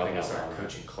 And then I don't think I started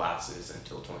coaching classes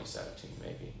until 2017,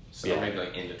 maybe. So maybe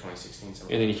into 2016.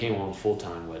 Something. And then you came on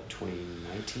full-time,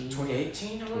 2019?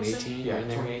 2018, I want to say. Yeah,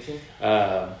 2018.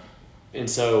 And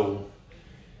so,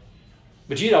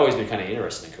 but you'd always been kind of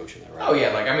interested in coaching that, right? Oh,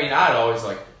 yeah. I'd always,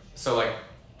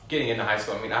 getting into high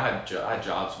school, I had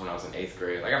jobs when I was in 8th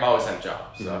grade. I've always had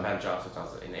jobs. So I've had jobs since I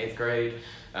was in 8th grade.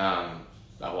 I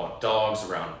walked dogs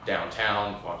around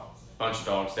downtown, walked a bunch of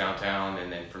dogs downtown,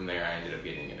 and then from there I ended up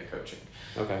getting into coaching.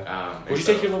 Okay. Where'd you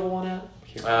take your level 1 at?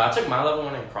 I took my level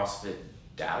 1 in CrossFit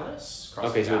Dallas.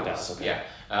 Dallas. Okay.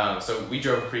 Yeah. So we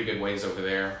drove a pretty good ways over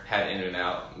there. Had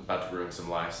In-N-Out. About to ruin some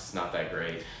lives. It's not that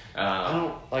great. I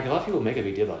don't a lot of people make a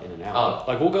big deal about In-N-Out.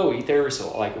 We'll go eat there. So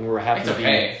when we're happy to be,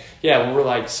 when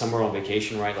we're somewhere on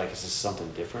vacation, right? This is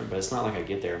something different. But it's not I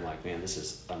get there. I'm man, this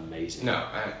is amazing. No,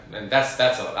 and that's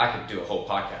I could do a whole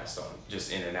podcast on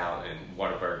just In-N-Out and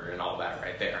Whataburger and all that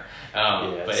right there.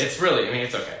 But it's really,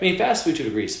 it's okay. Fast food to a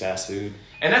degree is fast food.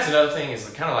 And that's another thing is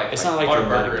kind of it's not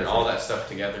Whataburger and all that stuff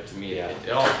together. To me,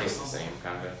 it all tastes the same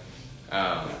kind of.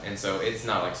 And so it's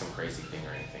not some crazy thing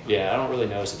or anything. Yeah, I don't really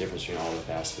notice the difference between all the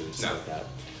fast foods like that.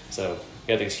 So you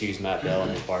got to excuse Matt Bell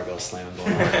and his barbell slam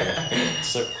going on there.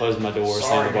 So close my door,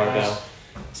 slam the barbell.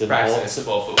 Practicing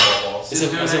 12 football balls. Is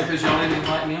it because y'all didn't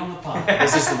invite me on the podcast?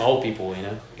 This is some old people,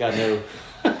 Got no.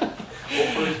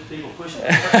 People pushing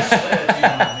the sled, you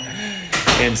know what I mean?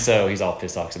 And so he's all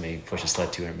pissed off at me, push a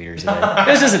sled 200 meters a day. It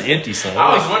was just an empty sled.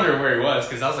 I was wondering where he was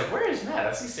because I was like, where is Matt?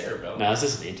 I see Sarah Bell. No, it's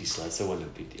just an empty sled, so it wasn't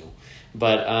a big deal.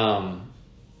 But,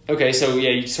 okay, so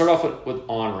you start off with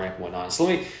on-ramp and whatnot. So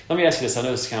let me ask you this. I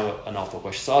know this is kind of an awful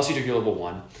question. So obviously you took your level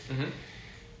 1. Mm-hmm.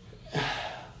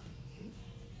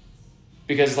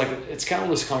 Because it's kind of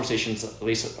one of those conversations, at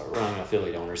least around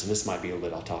affiliate owners, and this might be a little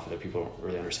bit off topic that people don't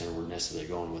really understand where we're necessarily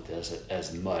going with this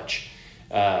as much.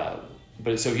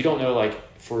 But so if you don't know,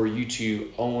 for you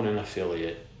to own an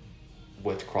affiliate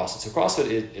with CrossFit, so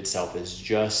CrossFit itself is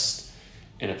just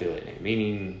an affiliate name,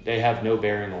 meaning they have no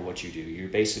bearing on what you do. You're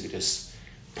basically just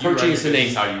purchasing the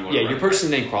name. How you want You're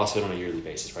purchasing the name CrossFit on a yearly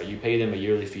basis, right? You pay them a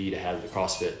yearly fee to have the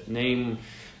CrossFit name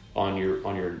on your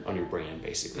brand,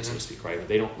 basically, so to speak, right? But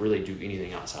they don't really do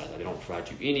anything outside of that. They don't provide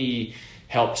you any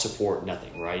help, support,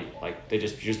 nothing, right? Like you're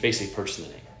just basically purchasing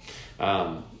the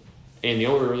name. And the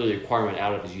only really requirement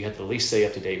out of it is you have to at least stay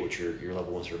up to date with your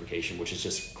level 1 certification, which is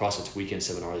just CrossFit's weekend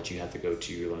seminar that you have to go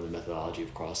to learn the methodology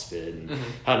of CrossFit and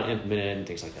how to implement it and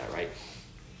things like that, right?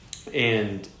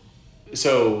 And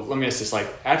so let me ask this: like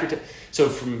so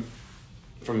from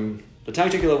the time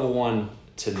you took your level 1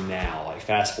 to now, like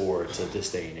fast forward to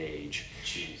this day and age.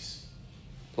 Jeez.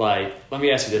 Like, let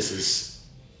me ask you this: is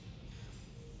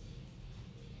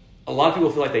a lot of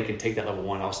people feel like they can take that level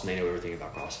 1 also and they know everything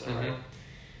about CrossFit, right?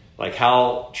 Like,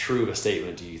 how true of a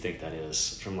statement do you think that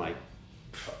is? From like,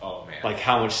 oh man, like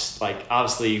how much? Like,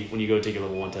 obviously, when you go take your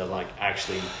level 1 to like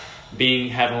actually being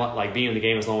in the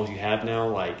game as long as you have now,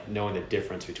 like knowing the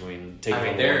difference between taking.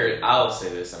 I mean, I'll say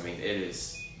this. I mean, it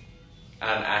is.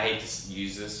 I hate to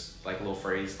use this like little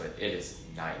phrase, but it is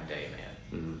night and day,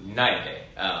 man. Night and day.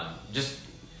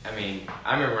 I mean,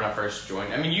 I remember when I first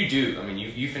joined. I mean, you do. I mean,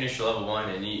 you finished your level 1,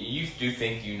 and you do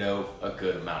think you know a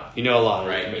good amount. You know a lot,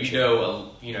 right?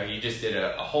 You just did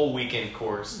a whole weekend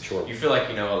course. Sure. You feel like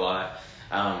you know a lot,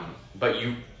 but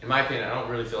in my opinion, I don't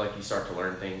really feel like you start to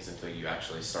learn things until you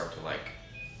actually start to like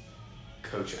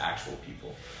coach actual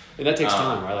people. And that takes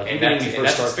time, right? Like, and when you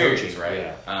first start coaching, right?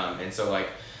 Yeah. And so like,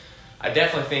 I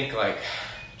definitely think like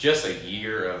just a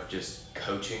year of just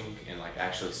coaching and like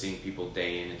actually seeing people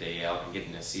day in and day out and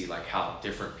getting to see like how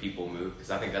different people move,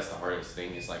 because I think that's the hardest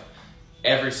thing is like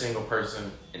every single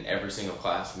person in every single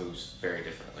class moves very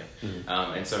differently.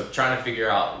 And so trying to figure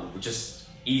out just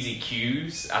easy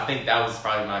cues, I think that was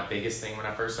probably my biggest thing when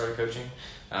I first started coaching,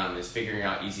 is figuring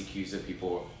out easy cues that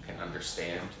people can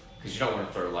understand, because you don't want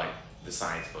to throw like the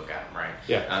science book at them, right?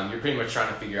 Yeah. You're pretty much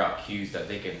trying to figure out cues that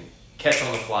they can catch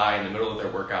on the fly in the middle of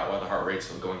their workout while the heart rate's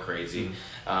going crazy.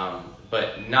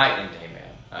 But night and day,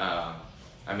 man.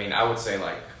 I mean, I would say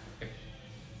like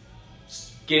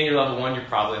getting your level 1, you're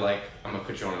probably like, I'm gonna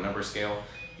put you on a number scale.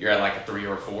 You're at like a 3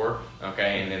 or 4,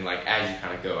 okay, and then like as you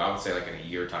kind of go, I would say like in a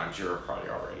year times, you're probably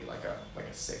already like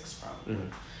a 6 probably.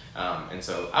 And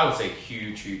so I would say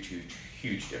huge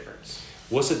difference.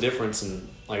 What's the difference in,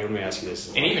 like, let me ask you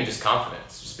this. And even just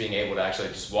confidence, just being able to actually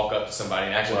just walk up to somebody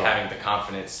and actually having the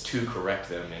confidence to correct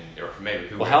them, and or maybe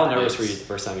who. Well, how nervous were you the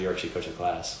first time you actually coached a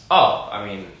class? Oh, I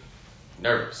mean,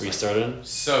 nervous. Were you starting?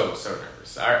 So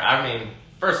nervous. I mean,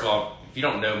 first of all, if you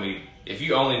don't know me, if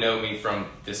you only know me from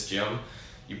this gym,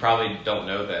 you probably don't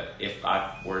know that if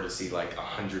I were to see like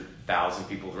 100,000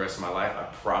 people the rest of my life, I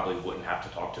probably wouldn't have to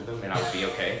talk to them and I would be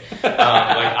okay. Like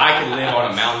I could live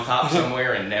on a mountaintop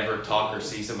somewhere and never talk or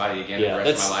see somebody again the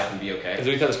rest of my life and be okay. Because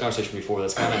we've had this conversation before.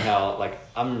 That's kind of how, like,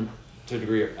 I'm to a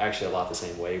degree actually a lot the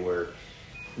same way, where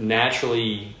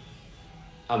naturally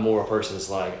I'm more a person that's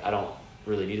like, I don't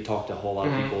really need to talk to a whole lot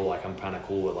of people. Like, I'm kind of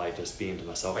cool with like just being to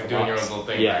myself. Like doing your own little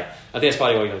thing. Yeah. Right? I think that's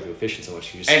probably why you don't go fishing so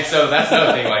much. And so that's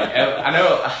another thing. Like, I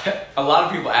know a lot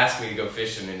of people ask me to go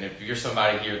fishing, and if you're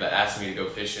somebody here that asks me to go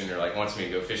fishing or like wants me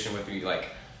to go fishing with me, like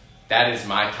that is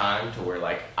my time to where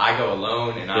like I go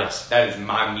alone and that is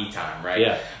my me time, right?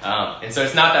 Yeah. And so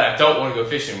it's not that I don't want to go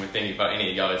fishing with any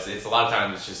of y'all. It's a lot of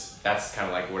times it's just that's kind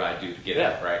of like what I do to get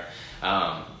out, right?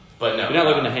 But no, you're not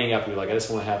looking to hang out. You're like, I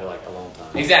just want to have it like a long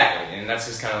time. Exactly, and that's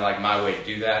just kind of like my way to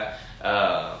do that.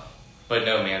 But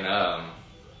no, man,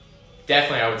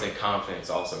 definitely I would say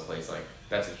confidence also plays like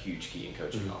that's a huge key in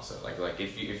coaching. Also, like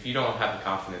if you don't have the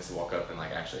confidence to walk up and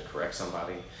like actually correct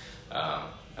somebody, I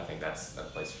think that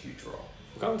plays a huge role.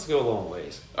 Confidence go a long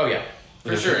ways. Oh yeah.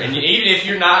 For sure, and even if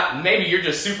you're not, maybe you're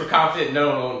just super confident.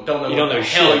 Don't know you don't what know the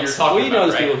hell you're talking about. Well, you know,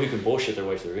 there's right? people who can bullshit their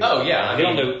way through. Oh yeah, they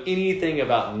don't know anything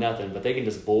about nothing, but they can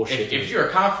just bullshit. If you're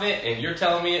confident and you're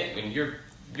telling me it and you're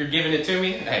giving it to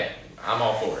me, hey, I'm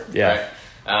all for it. Yeah.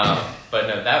 Right? But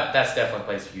no, that's definitely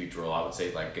plays a huge role. I would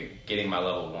say like getting my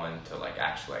level 1 to like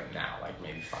actually like now, like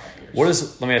maybe 5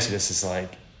 years. Let me ask you this: is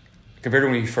like compared to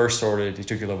when you first started, you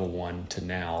took your level 1 to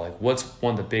now. Like, what's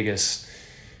one of the biggest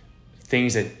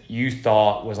things that you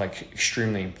thought was like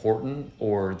extremely important,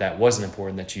 or that wasn't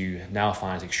important that you now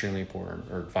find is extremely important,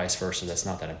 or vice versa, that's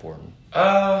not that important?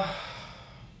 I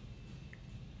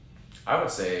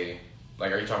would say,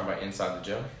 like, are you talking about inside the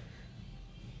gym? I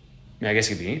mean, I guess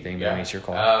it could be anything, but I mean, it's your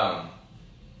call.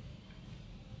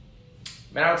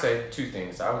 Man, I would say 2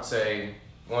 things. I would say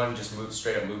 1, just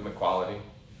straight up movement quality.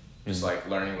 Just like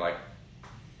learning, like,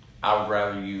 I would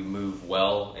rather you move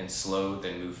well and slow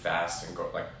than move fast and go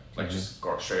like just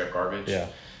straight up garbage. Yeah.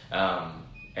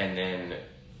 And then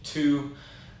 2,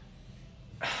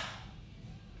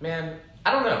 man,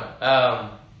 I don't know.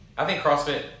 I think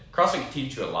CrossFit can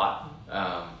teach you a lot,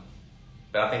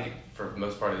 but I think for the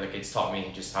most part, like it's taught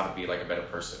me just how to be like a better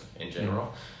person in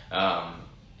general.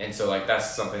 And so like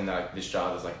that's something that this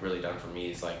job has like really done for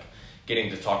me, is like getting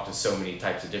to talk to so many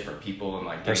types of different people and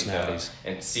like personalities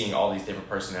and seeing all these different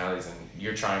personalities, and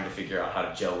you're trying to figure out how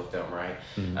to gel with them, right?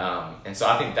 And so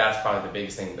I think that's probably the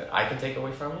biggest thing that I can take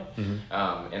away from it.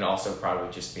 And also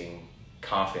probably just being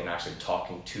confident actually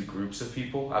talking to groups of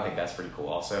people. I think that's pretty cool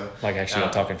also. Like actually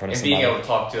talking in front of and somebody. being able to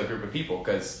talk to a group of people,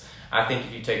 because I think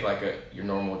if you take like your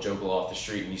normal Joe Blow off the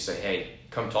street and you say, hey,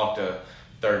 come talk to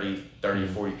 30 or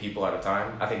 40 people at a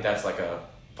time, I think that's like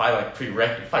probably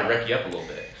wreck you up a little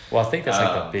bit. Well, I think that's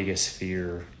like the biggest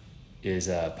fear is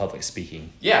public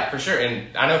speaking. Yeah, for sure.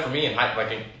 And I know for me,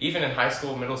 even in high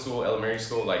school, middle school, elementary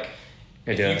school, like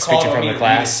if you call on me to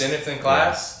read a sentence in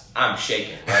class, I'm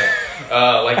shaking,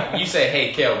 right? Like you say,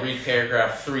 hey, Kale, read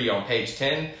paragraph 3 on page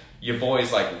 10. Your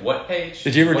boy's like, what page?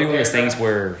 Did you ever do one of those things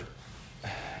where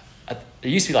it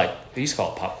used to be like, they used to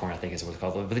call it popcorn, I think is what it's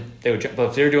called. But if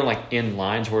they were doing like in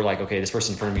lines where like, okay, this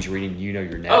person in front of me is reading, you know,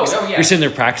 you're next. Oh, yeah. You're sitting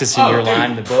there practicing your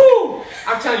line in the book. Woo!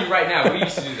 I'm telling you right now, we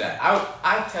used to do that.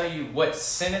 I tell you what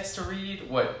sentence to read,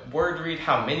 what word to read,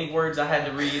 how many words I had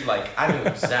to read. Like, I knew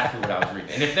exactly what I was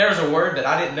reading. And if there was a word that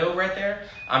I didn't know right there,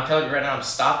 I'm telling you right now, I'm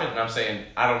stopping and I'm saying,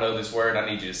 I don't know this word. I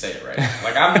need you to say it right.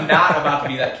 Like, I'm not about to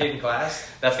be that kid in class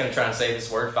that's going to try and say this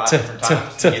word 5 different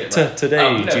times to get it right.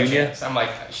 Today, Junior. Chance. I'm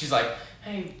like, she's like,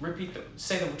 hey,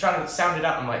 try to sound it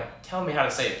out. I'm like, tell me how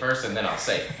to say it first and then I'll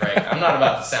say it, right? I'm not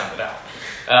about to sound it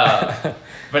out.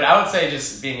 But I would say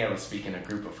just being able to speak in a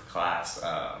group of class,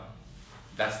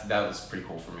 that was pretty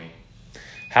cool for me.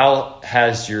 How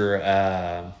has your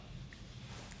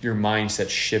mindset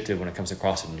shifted when it comes to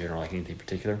CrossFit in general, like anything in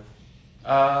particular?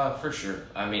 For sure.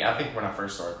 I mean, I think when I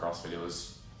first started CrossFit, it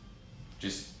was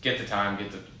just get the time,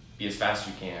 be as fast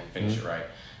as you can, finish it right.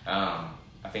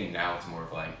 I think now it's more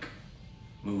of like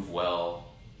move well,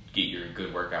 get your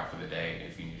good workout for the day.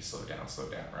 If you need to slow down,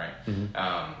 right?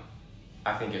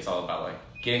 I think it's all about like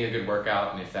getting a good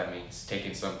workout, and if that means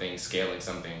taking some things, scaling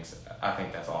some things, I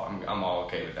think that's all. I'm all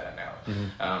okay with that now.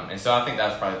 And so I think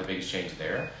that's probably the biggest change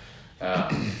there.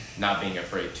 Not being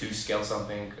afraid to scale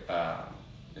something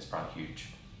is probably huge.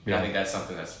 And I think that's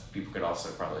something that people could also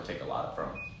probably take a lot from.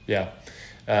 Yeah.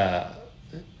 And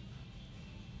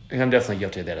I'm definitely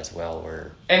guilty of that as well.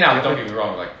 And now, don't get me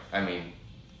wrong. Like, I mean,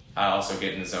 I also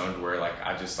get in the zone where like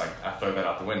I throw that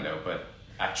out the window, but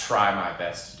I try my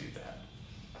best to do that.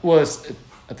 Well,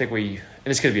 I think and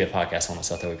it's going to be a podcast on the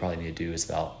stuff that we probably need to do is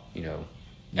about, you know.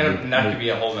 And that could be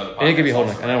a whole nother podcast. And it could be a whole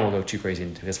nother, and I don't want to go too crazy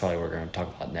into it. That's probably what we're going to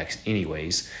talk about next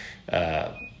anyways.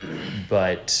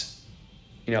 But,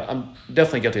 you know, I'm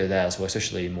definitely guilty of that as well,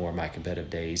 especially in more of my competitive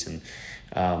days. And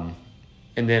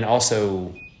then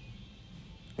also,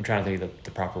 I'm trying to think of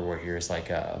the proper word here is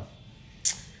like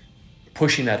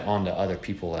pushing that onto other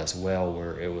people as well,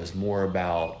 where it was more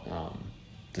about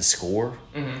the score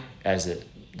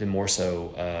than more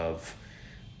so of,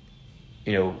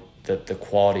 you know, the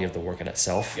quality of the workout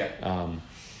itself.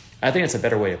 I think it's a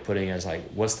better way of putting it as like,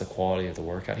 what's the quality of the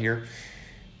workout here?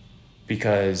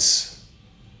 Because,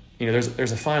 you know,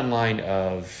 there's a fine line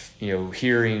of, you know,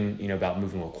 hearing, you know, about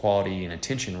moving with quality and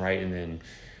intention, right? And then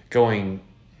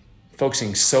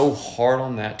focusing so hard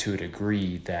on that to a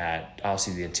degree that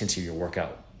obviously the intensity of your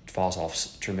workout falls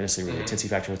off tremendously with the intensity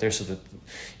factor there. So that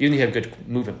even if you have good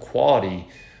movement quality,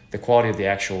 the quality of the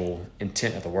actual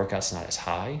intent of the workout's not as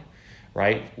high,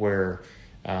 right? Where,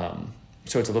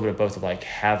 so it's a little bit of both of like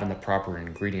having the proper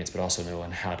ingredients, but also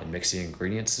knowing how to mix the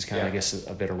ingredients is kind of, I guess,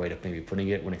 a better way to maybe putting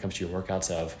it when it comes to your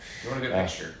workouts of. You want a good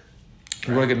mixture.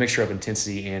 You want a good mixture of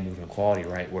intensity and movement quality,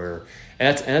 right? Where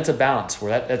and that's a balance.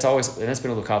 Where that's always, and that's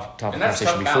been a little topic of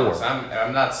conversation before.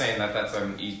 I'm not saying that's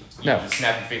an easy. You just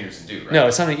snap your fingers and do. Right? No,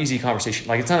 it's not an easy conversation.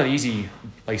 Like it's not an easy,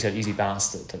 like you said, easy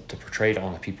balance to portray it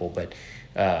on the people. But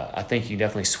I think you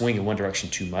definitely swing in one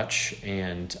direction too much.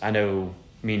 And I know,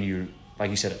 me and you, like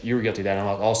you said, you were guilty of that. And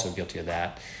I'm also guilty of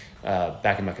that.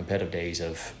 Back in my competitive days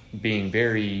of being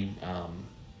very,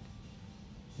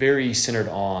 very centered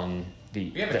on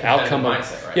the outcome of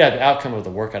mindset, right? the outcome of the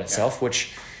workout itself,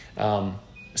 which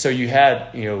so you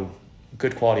had, you know,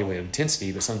 good quality way of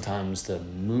intensity, but sometimes the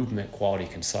movement quality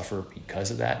can suffer because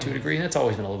of that to a degree, and that's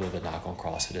always been a little bit of a knock on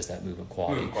CrossFit is that movement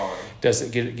quality. Does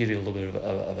it get you a little bit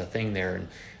of a thing there,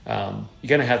 and you're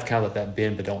gonna have kind of that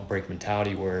bend but don't break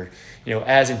mentality where, you know,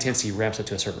 as intensity ramps up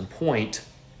to a certain point,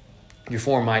 your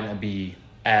form might not be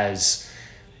as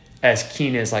as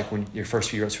keen as like when your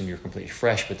first few reps when you're completely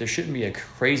fresh, but there shouldn't be a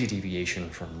crazy deviation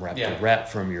from rep to rep,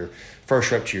 from your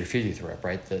first rep to your 50th rep,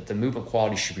 right? The movement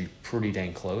quality should be pretty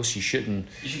dang close. You should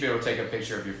be able to take a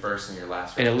picture of your first and your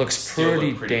last rep. And it looks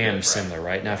pretty damn good, similar,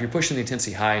 right? Now, if you're pushing the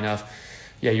intensity high enough,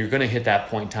 yeah, you're going to hit that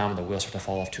point in time when the wheels start to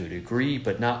fall off to a degree,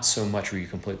 but not so much where you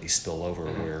completely spill over.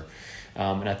 Where,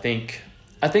 and I think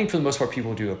for the most part,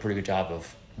 people do a pretty good job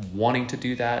of wanting to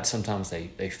do that. Sometimes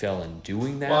they fail in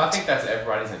doing that. Well, I think that's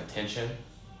everybody's intention,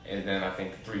 and then I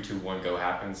think 3, 2, 1 go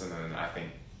happens, and then I think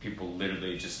people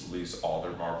literally just lose all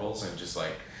their marbles and just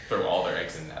like throw all their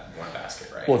eggs in that one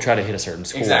basket, right? Well, try to hit a certain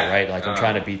score, exactly. Right? Like I'm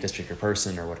trying to beat this particular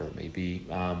person or whatever it may be.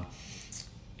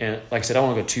 And like I said, I don't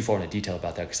want to go too far into detail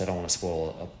about that because I don't want to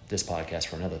spoil this podcast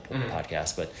for another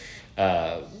podcast.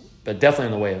 But definitely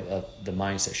in the way of the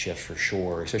mindset shift for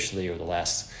sure, especially over the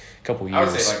last couple of years.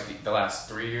 I would say like the last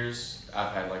 3 years,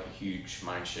 I've had like a huge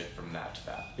mind shift from that to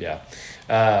that. Yeah.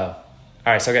 All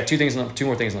right, so I got two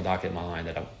more things on the docket in my mind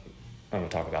that I'm going to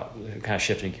talk about. Kind of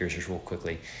shifting gears just real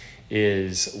quickly.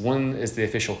 One is the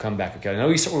official comeback workout. I know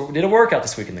we did a workout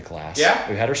this week in the class. Yeah.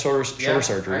 We had our shoulder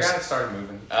surgeries. I got it started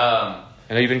moving.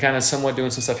 I know you've been kind of somewhat doing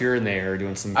some stuff here and there,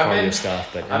 doing some cardio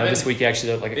stuff, but I know this week you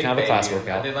actually did like a kind of a class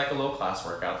workout. I did like a little class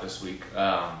workout this week,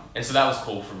 and so that was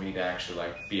cool for me to actually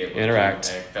like be able to interact.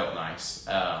 Do, and it felt nice.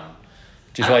 Do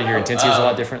you feel like your intensity is a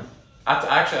lot different? I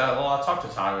talked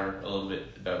to Tyler a little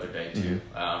bit the other day too,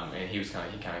 and he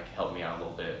kind of helped me out a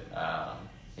little bit.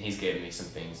 And he's given me some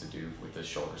things to do with the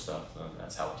shoulder stuff, and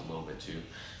that's helped a little bit too.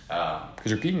 Because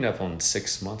you're beating up on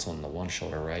 6 months on the one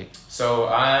shoulder, right? So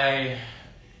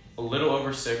a little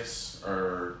over 6,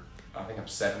 or I think I'm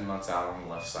 7 months out on the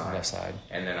left side.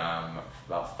 And then I'm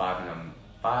about 5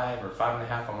 or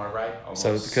 5.5 on my right.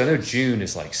 So because I know June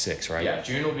is like 6, right? Yeah,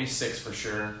 June will be 6 for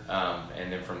sure.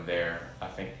 And then from there, I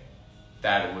think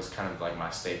that was kind of like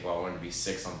my staple. I wanted to be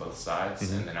 6 on both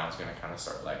sides, and then I was going to kind of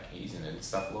start like easing into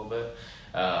stuff a little bit.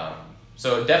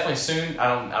 So definitely soon. I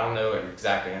don't know an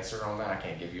exact answer on that. I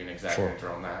can't give you an exact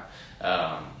answer on that.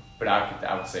 But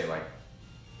I would say like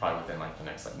probably within like the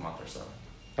next like month or so.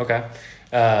 Okay.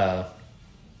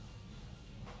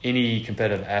 Any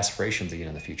competitive aspirations again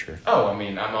in the future? Oh, I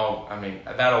mean,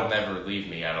 that'll never leave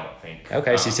me. I don't think.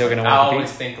 Okay, so you're still gonna I want to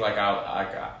always think like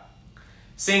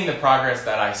seeing the progress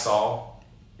that I saw.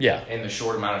 Yeah. In the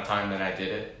short amount of time that I did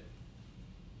it,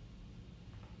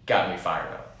 got me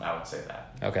fired up. I would say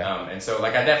that. Okay. And so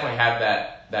like I definitely have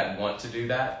that want to do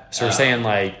that. So we're saying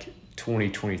like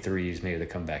 2023 is maybe the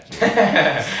comeback year.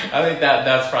 I think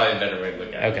that's probably a better way to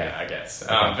look at it. Okay. I guess.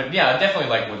 But yeah, I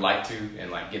definitely like would like to and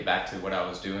like get back to what I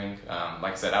was doing.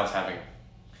 Like I said, I was having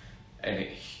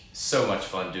so much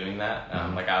fun doing that.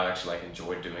 Like I actually like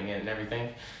enjoyed doing it and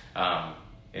everything.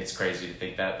 It's crazy to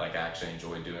think that like I actually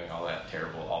enjoyed doing all that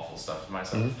terrible, awful stuff to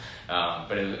myself.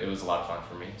 But it was a lot of fun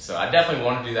for me. So I definitely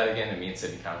want to do that again. And me and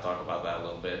Sydney kind of talk about that a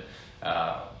little bit.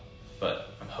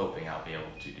 But I'm hoping I'll be able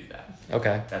to do that.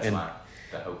 Okay. That's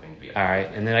the hoping to be able all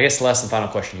right. And then I guess the last and final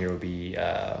question here would be,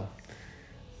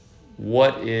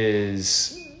 what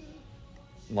is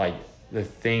like the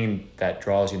thing that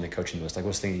draws you in the coaching most? Like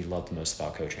what's the thing you love the most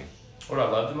about coaching? What do I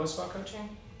love the most about coaching?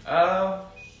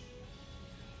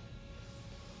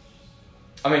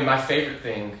 I mean, my favorite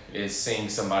thing is seeing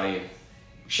somebody.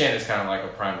 Shannon's kind of like a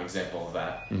prime example of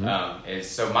that.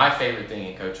 So my favorite thing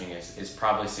in coaching is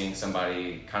probably seeing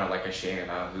somebody kind of like a Shannon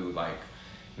who like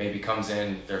maybe comes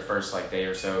in their first like day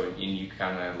or so, and you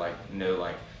kind of like know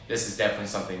like this is definitely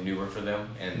something newer for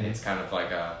them, and it's kind of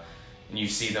like and you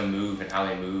see them move and how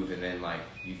they move, and then like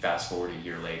you fast forward a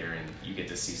year later and you get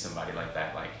to see somebody like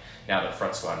that, like now they're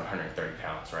front squatting 130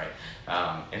 pounds, right?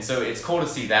 And so it's cool to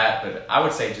see that, but I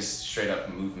would say just straight up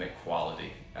movement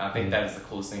quality. I think that is the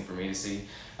coolest thing for me to see.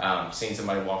 Seeing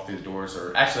somebody walk through the doors,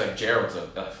 or actually like Gerald's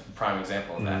a prime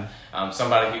example of that.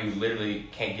 Somebody who literally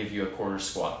can't give you a quarter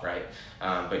squat, right?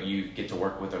 But you get to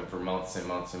work with them for months and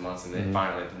months and months, and then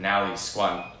finally now he's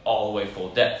squatting all the way full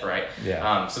depth, right?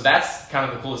 Yeah. So that's kind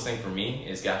of the coolest thing for me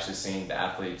is actually seeing the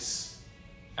athletes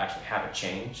actually have a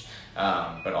change,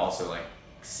 but also like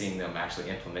seeing them actually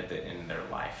implement it in their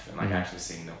life, and like actually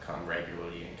seeing them come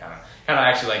regularly and kind of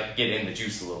actually like get in the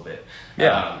juice a little bit.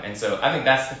 And so I think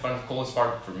that's the coolest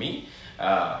part for me.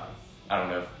 I don't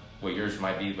know what yours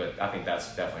might be, but I think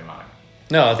that's definitely mine.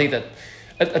 No, I think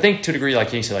to a degree,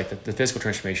 like you said, like the physical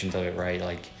transformations of it, right?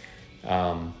 Like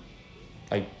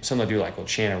something to do like with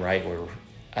Shannon, right? Where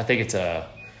I think it's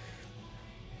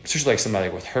especially like somebody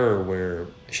with her where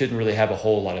she didn't really have a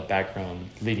whole lot of background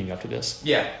leading up to this.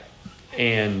 Yeah.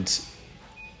 And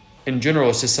in general,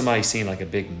 it's just somebody seeing like a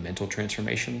big mental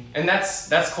transformation. And that's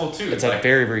cool too. It's a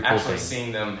very, very cool actually thing.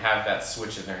 Seeing them have that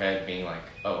switch in their head, being like,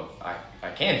 "Oh, I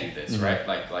can do this, Mm-hmm. right?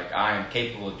 Like I am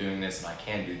capable of doing this, and I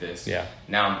can do this. Yeah.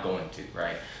 Now I'm going to,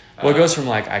 right? Well, it goes from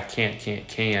like I can't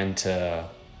to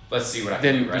Let's see what I can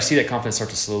then do. Right? you see that confidence start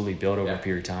to slowly build over Yeah. a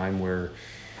period of time. Where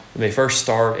when they first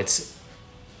start, it's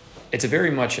a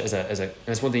very much as a and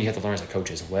it's one thing you have to learn as a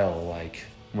coach as well. Like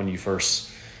when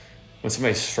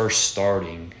somebody's first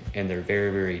starting and they're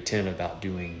very, very tentative about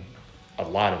doing a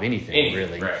lot of anything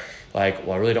really. Right. Like,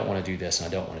 well, I really don't want to do this and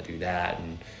I don't want to do that,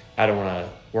 and I don't want to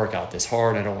work out this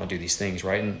hard and I don't want to do these things,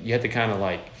 right? And you have to kind of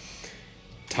like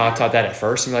taught that at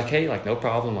first and be like, hey, like no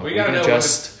problem, like, we we gotta can know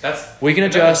adjust. we can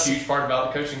adjust. adjust. A huge part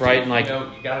about the coaching, Right, too. and like-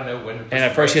 you gotta know when to. Push And at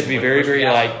the first you have brakes to be and very, when to push very the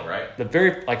gas like pedal, right? the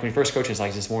very like when you first coaching, it's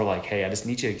like just more like, hey, I just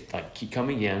need you to like keep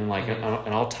coming in, like and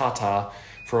I'll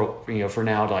for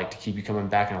now to like to keep you coming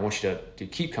back, and I want you to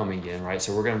keep coming in, right?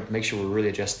 So we're gonna make sure we really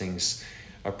adjust things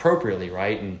appropriately,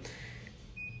 right?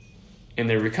 And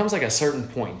there becomes like a certain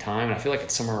point in time, and I feel like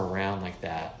it's somewhere around like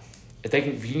that. If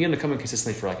you can get them to come in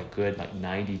consistently for like a good like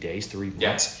 90 days, 3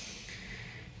 months.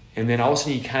 And then all of a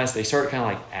sudden they start kind of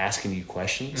like asking you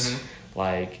questions,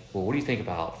 like, well, what do you think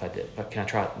about if I did? Can I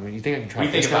try? I mean, you think I can try?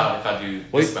 What do you think this about if I do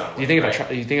What this amount of do you think work, if I right?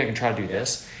 try? Do you think I can try to do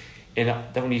this? And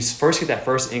then when you first get that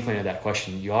first inkling of that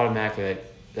question, you automatically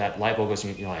that light bulb goes,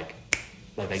 and you're like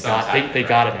they Something's got happening, it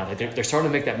now. Like they're starting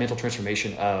to make that mental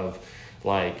transformation of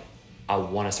like I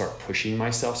want to start pushing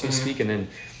myself, so to speak, and then.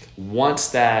 Once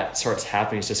that starts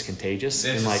happening, it's just contagious.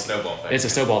 It's and a like snowball effect. It's a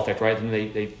snowball effect, right? And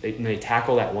they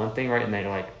tackle that one thing, right? And they're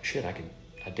like, shit, I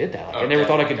did that. Like, I never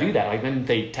thought I could do that. Like then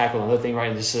they tackle another thing, right?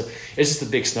 And it's just a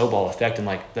big snowball effect. And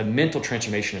like the mental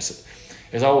transformation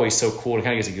is always so cool. It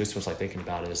kind of gives you goosebumps like thinking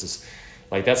about it. Is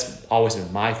like that's always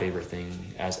been my favorite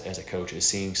thing as a coach is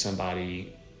seeing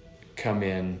somebody come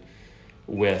in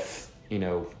with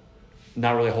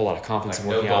not really a whole lot of confidence Like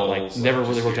in working no out, goals, like never like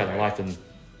really just worked out in their life, and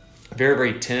very,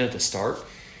 very tentative to start.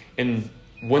 And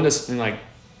when this and like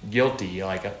guilty,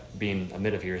 like being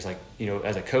admitted here is like,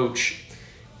 as a coach,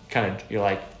 kind of you're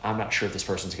like, I'm not sure if this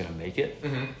person's going to make it,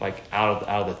 like out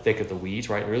of the thick of the weeds,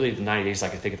 right? Really, the 90 days is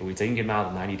like the thick of the weeds. They can get them out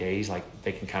of the 90 days, like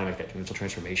they can kind of make that mental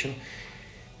transformation.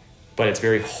 But it's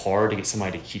very hard to get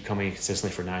somebody to keep coming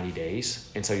consistently for 90 days.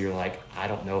 And so you're like, I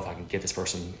don't know if I can get this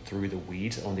person through the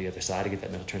weeds on the other side to get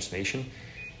that mental transformation.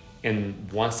 And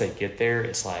once they get there,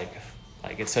 it's like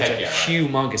it's such a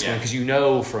humongous win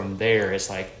because from there it's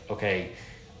like, okay,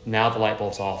 now the light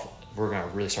bulb's off. We're going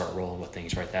to really start rolling with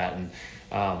things like that. And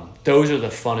those are the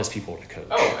funnest people to coach.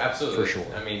 Oh, absolutely. For sure.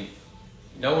 I mean,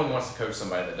 no one wants to coach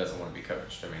somebody that doesn't want to be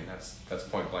coached. I mean, that's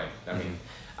point blank. I mean,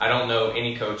 I don't know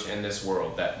any coach in this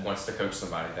world that wants to coach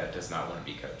somebody that does not want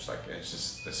to be coached. Like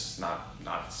this is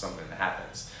not something that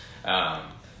happens.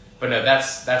 But no,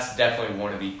 that's definitely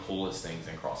one of the coolest things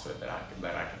in CrossFit that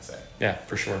I can say. Yeah,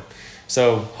 for sure.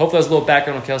 So hopefully that was a little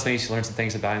background on Kelson. You learned some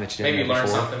things about him that you didn't Maybe know you learned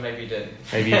before. something, maybe you didn't.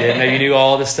 Maybe you did. Maybe you knew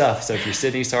all this stuff. So if you're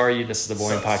Sydney, sorry, this is the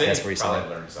boring podcast Sydney for you. probably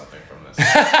learned something from this.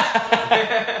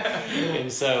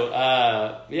 And so,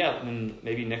 and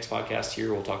maybe next podcast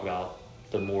here we'll talk about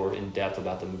the more in depth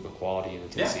about the movement quality and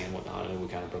intensity and whatnot. I know we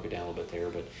kind of broke it down a little bit there,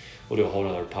 but we'll do a whole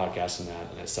other podcast on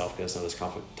that in itself because some of those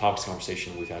topics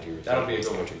conversation we've had here with That'll be a the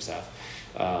good coaching staff.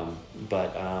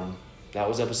 But that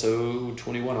was episode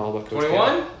 21, all about Coach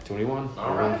 21? Cal. 21.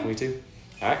 All We're on right. 22.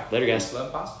 All right, later, guys.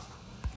 Love pasta.